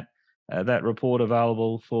making that report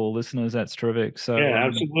available for listeners. That's terrific. So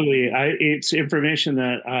absolutely. It's information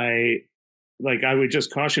that I would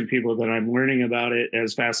just caution people that I'm learning about it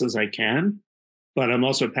as fast as I can, but I'm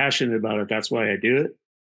also passionate about it. That's why I do it.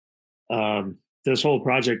 This whole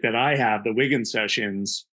project that I have, the Wiggin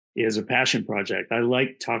sessions, is a passion project. I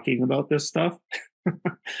like talking about this stuff.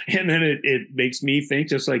 And then it makes me think,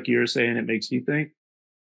 just like you're saying, it makes you think.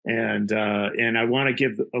 And I want to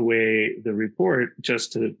give away the report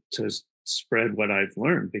just to spread what I've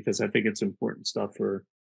learned, because I think it's important stuff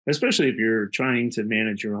especially if you're trying to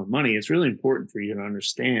manage your own money. It's really important for you to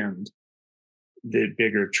understand the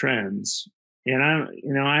bigger trends. And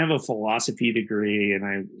I have a philosophy degree, and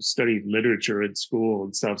I studied literature at school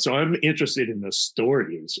and stuff. So I'm interested in the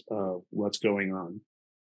stories of what's going on.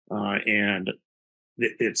 And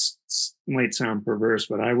it might sound perverse,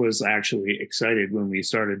 but I was actually excited when we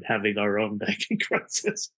started having our own banking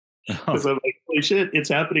crisis, because I'm like, holy shit, it's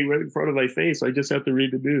happening right in front of my face. I just have to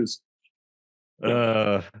read the news.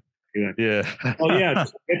 Get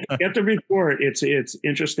the report. It's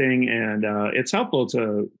interesting, and it's helpful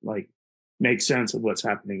to make sense of what's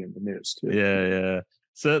happening in the news too.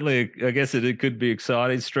 Certainly, I guess it could be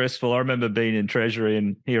exciting, stressful. I remember being in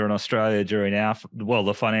Treasury here in Australia during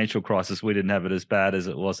the financial crisis. We didn't have it as bad as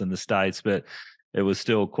it was in the States, but it was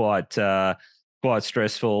still quite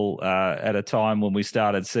stressful at a time when we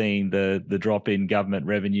started seeing the drop in government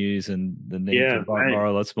revenues and the need to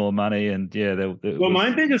borrow lots more money. And my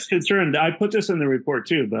biggest concern, I put this in the report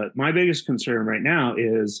too, but my biggest concern right now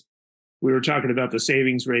is, we were talking about the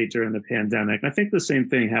savings rate during the pandemic. I think the same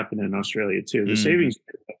thing happened in Australia too. The savings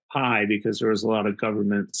rate was high because there was a lot of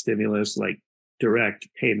government stimulus, like direct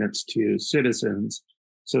payments to citizens.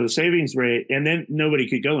 So the savings rate, and then nobody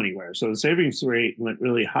could go anywhere. So the savings rate went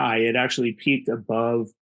really high. It actually peaked above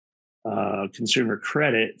consumer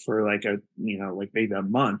credit for maybe a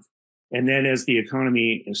month. And then as the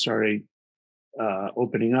economy started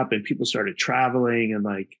opening up and people started traveling and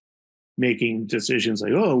making decisions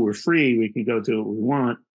like, oh, we're free, we can go do what we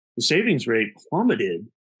want, the savings rate plummeted.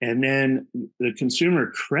 And then the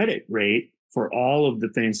consumer credit rate for all of the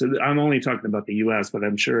things, so I'm only talking about the US, but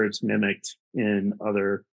I'm sure it's mimicked in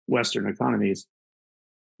other Western economies.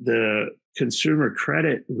 The consumer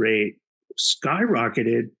credit rate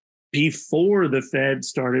skyrocketed before the Fed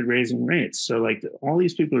started raising rates. So all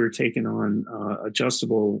these people are taking on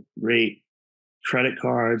adjustable rate credit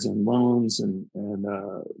cards and loans and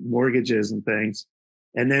mortgages and things.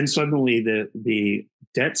 And then suddenly the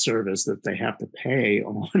debt service that they have to pay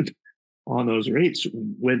on those rates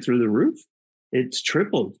went through the roof. it's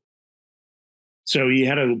tripled. So you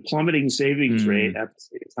had a plummeting savings rate at the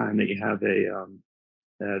same time that you have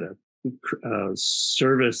a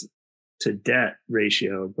service to debt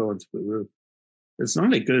ratio going through the roof. It's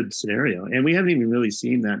not a good scenario, and we haven't even really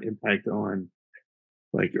seen that impact on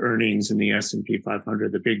like earnings in the S&P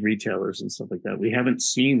 500, the big retailers and stuff like that. We haven't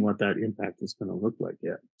seen what that impact is going to look like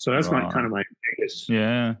yet. So that's my kind of my biggest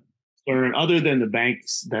concern, other than the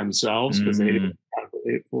banks themselves, because they didn't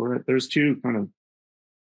calculate for it. There's two kind of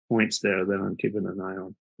points there that I'm keeping an eye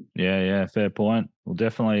on. Yeah, fair point. Well,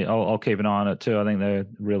 definitely, I'll keep an eye on it too. I think they're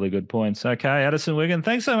really good points. Okay, Addison Wiggin,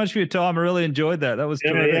 thanks so much for your time. I really enjoyed that. That was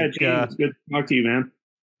terrific. Gene, it's good to talk to you, man.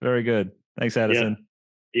 Very good. Thanks, Addison.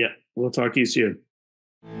 Yeah, we'll talk to you soon.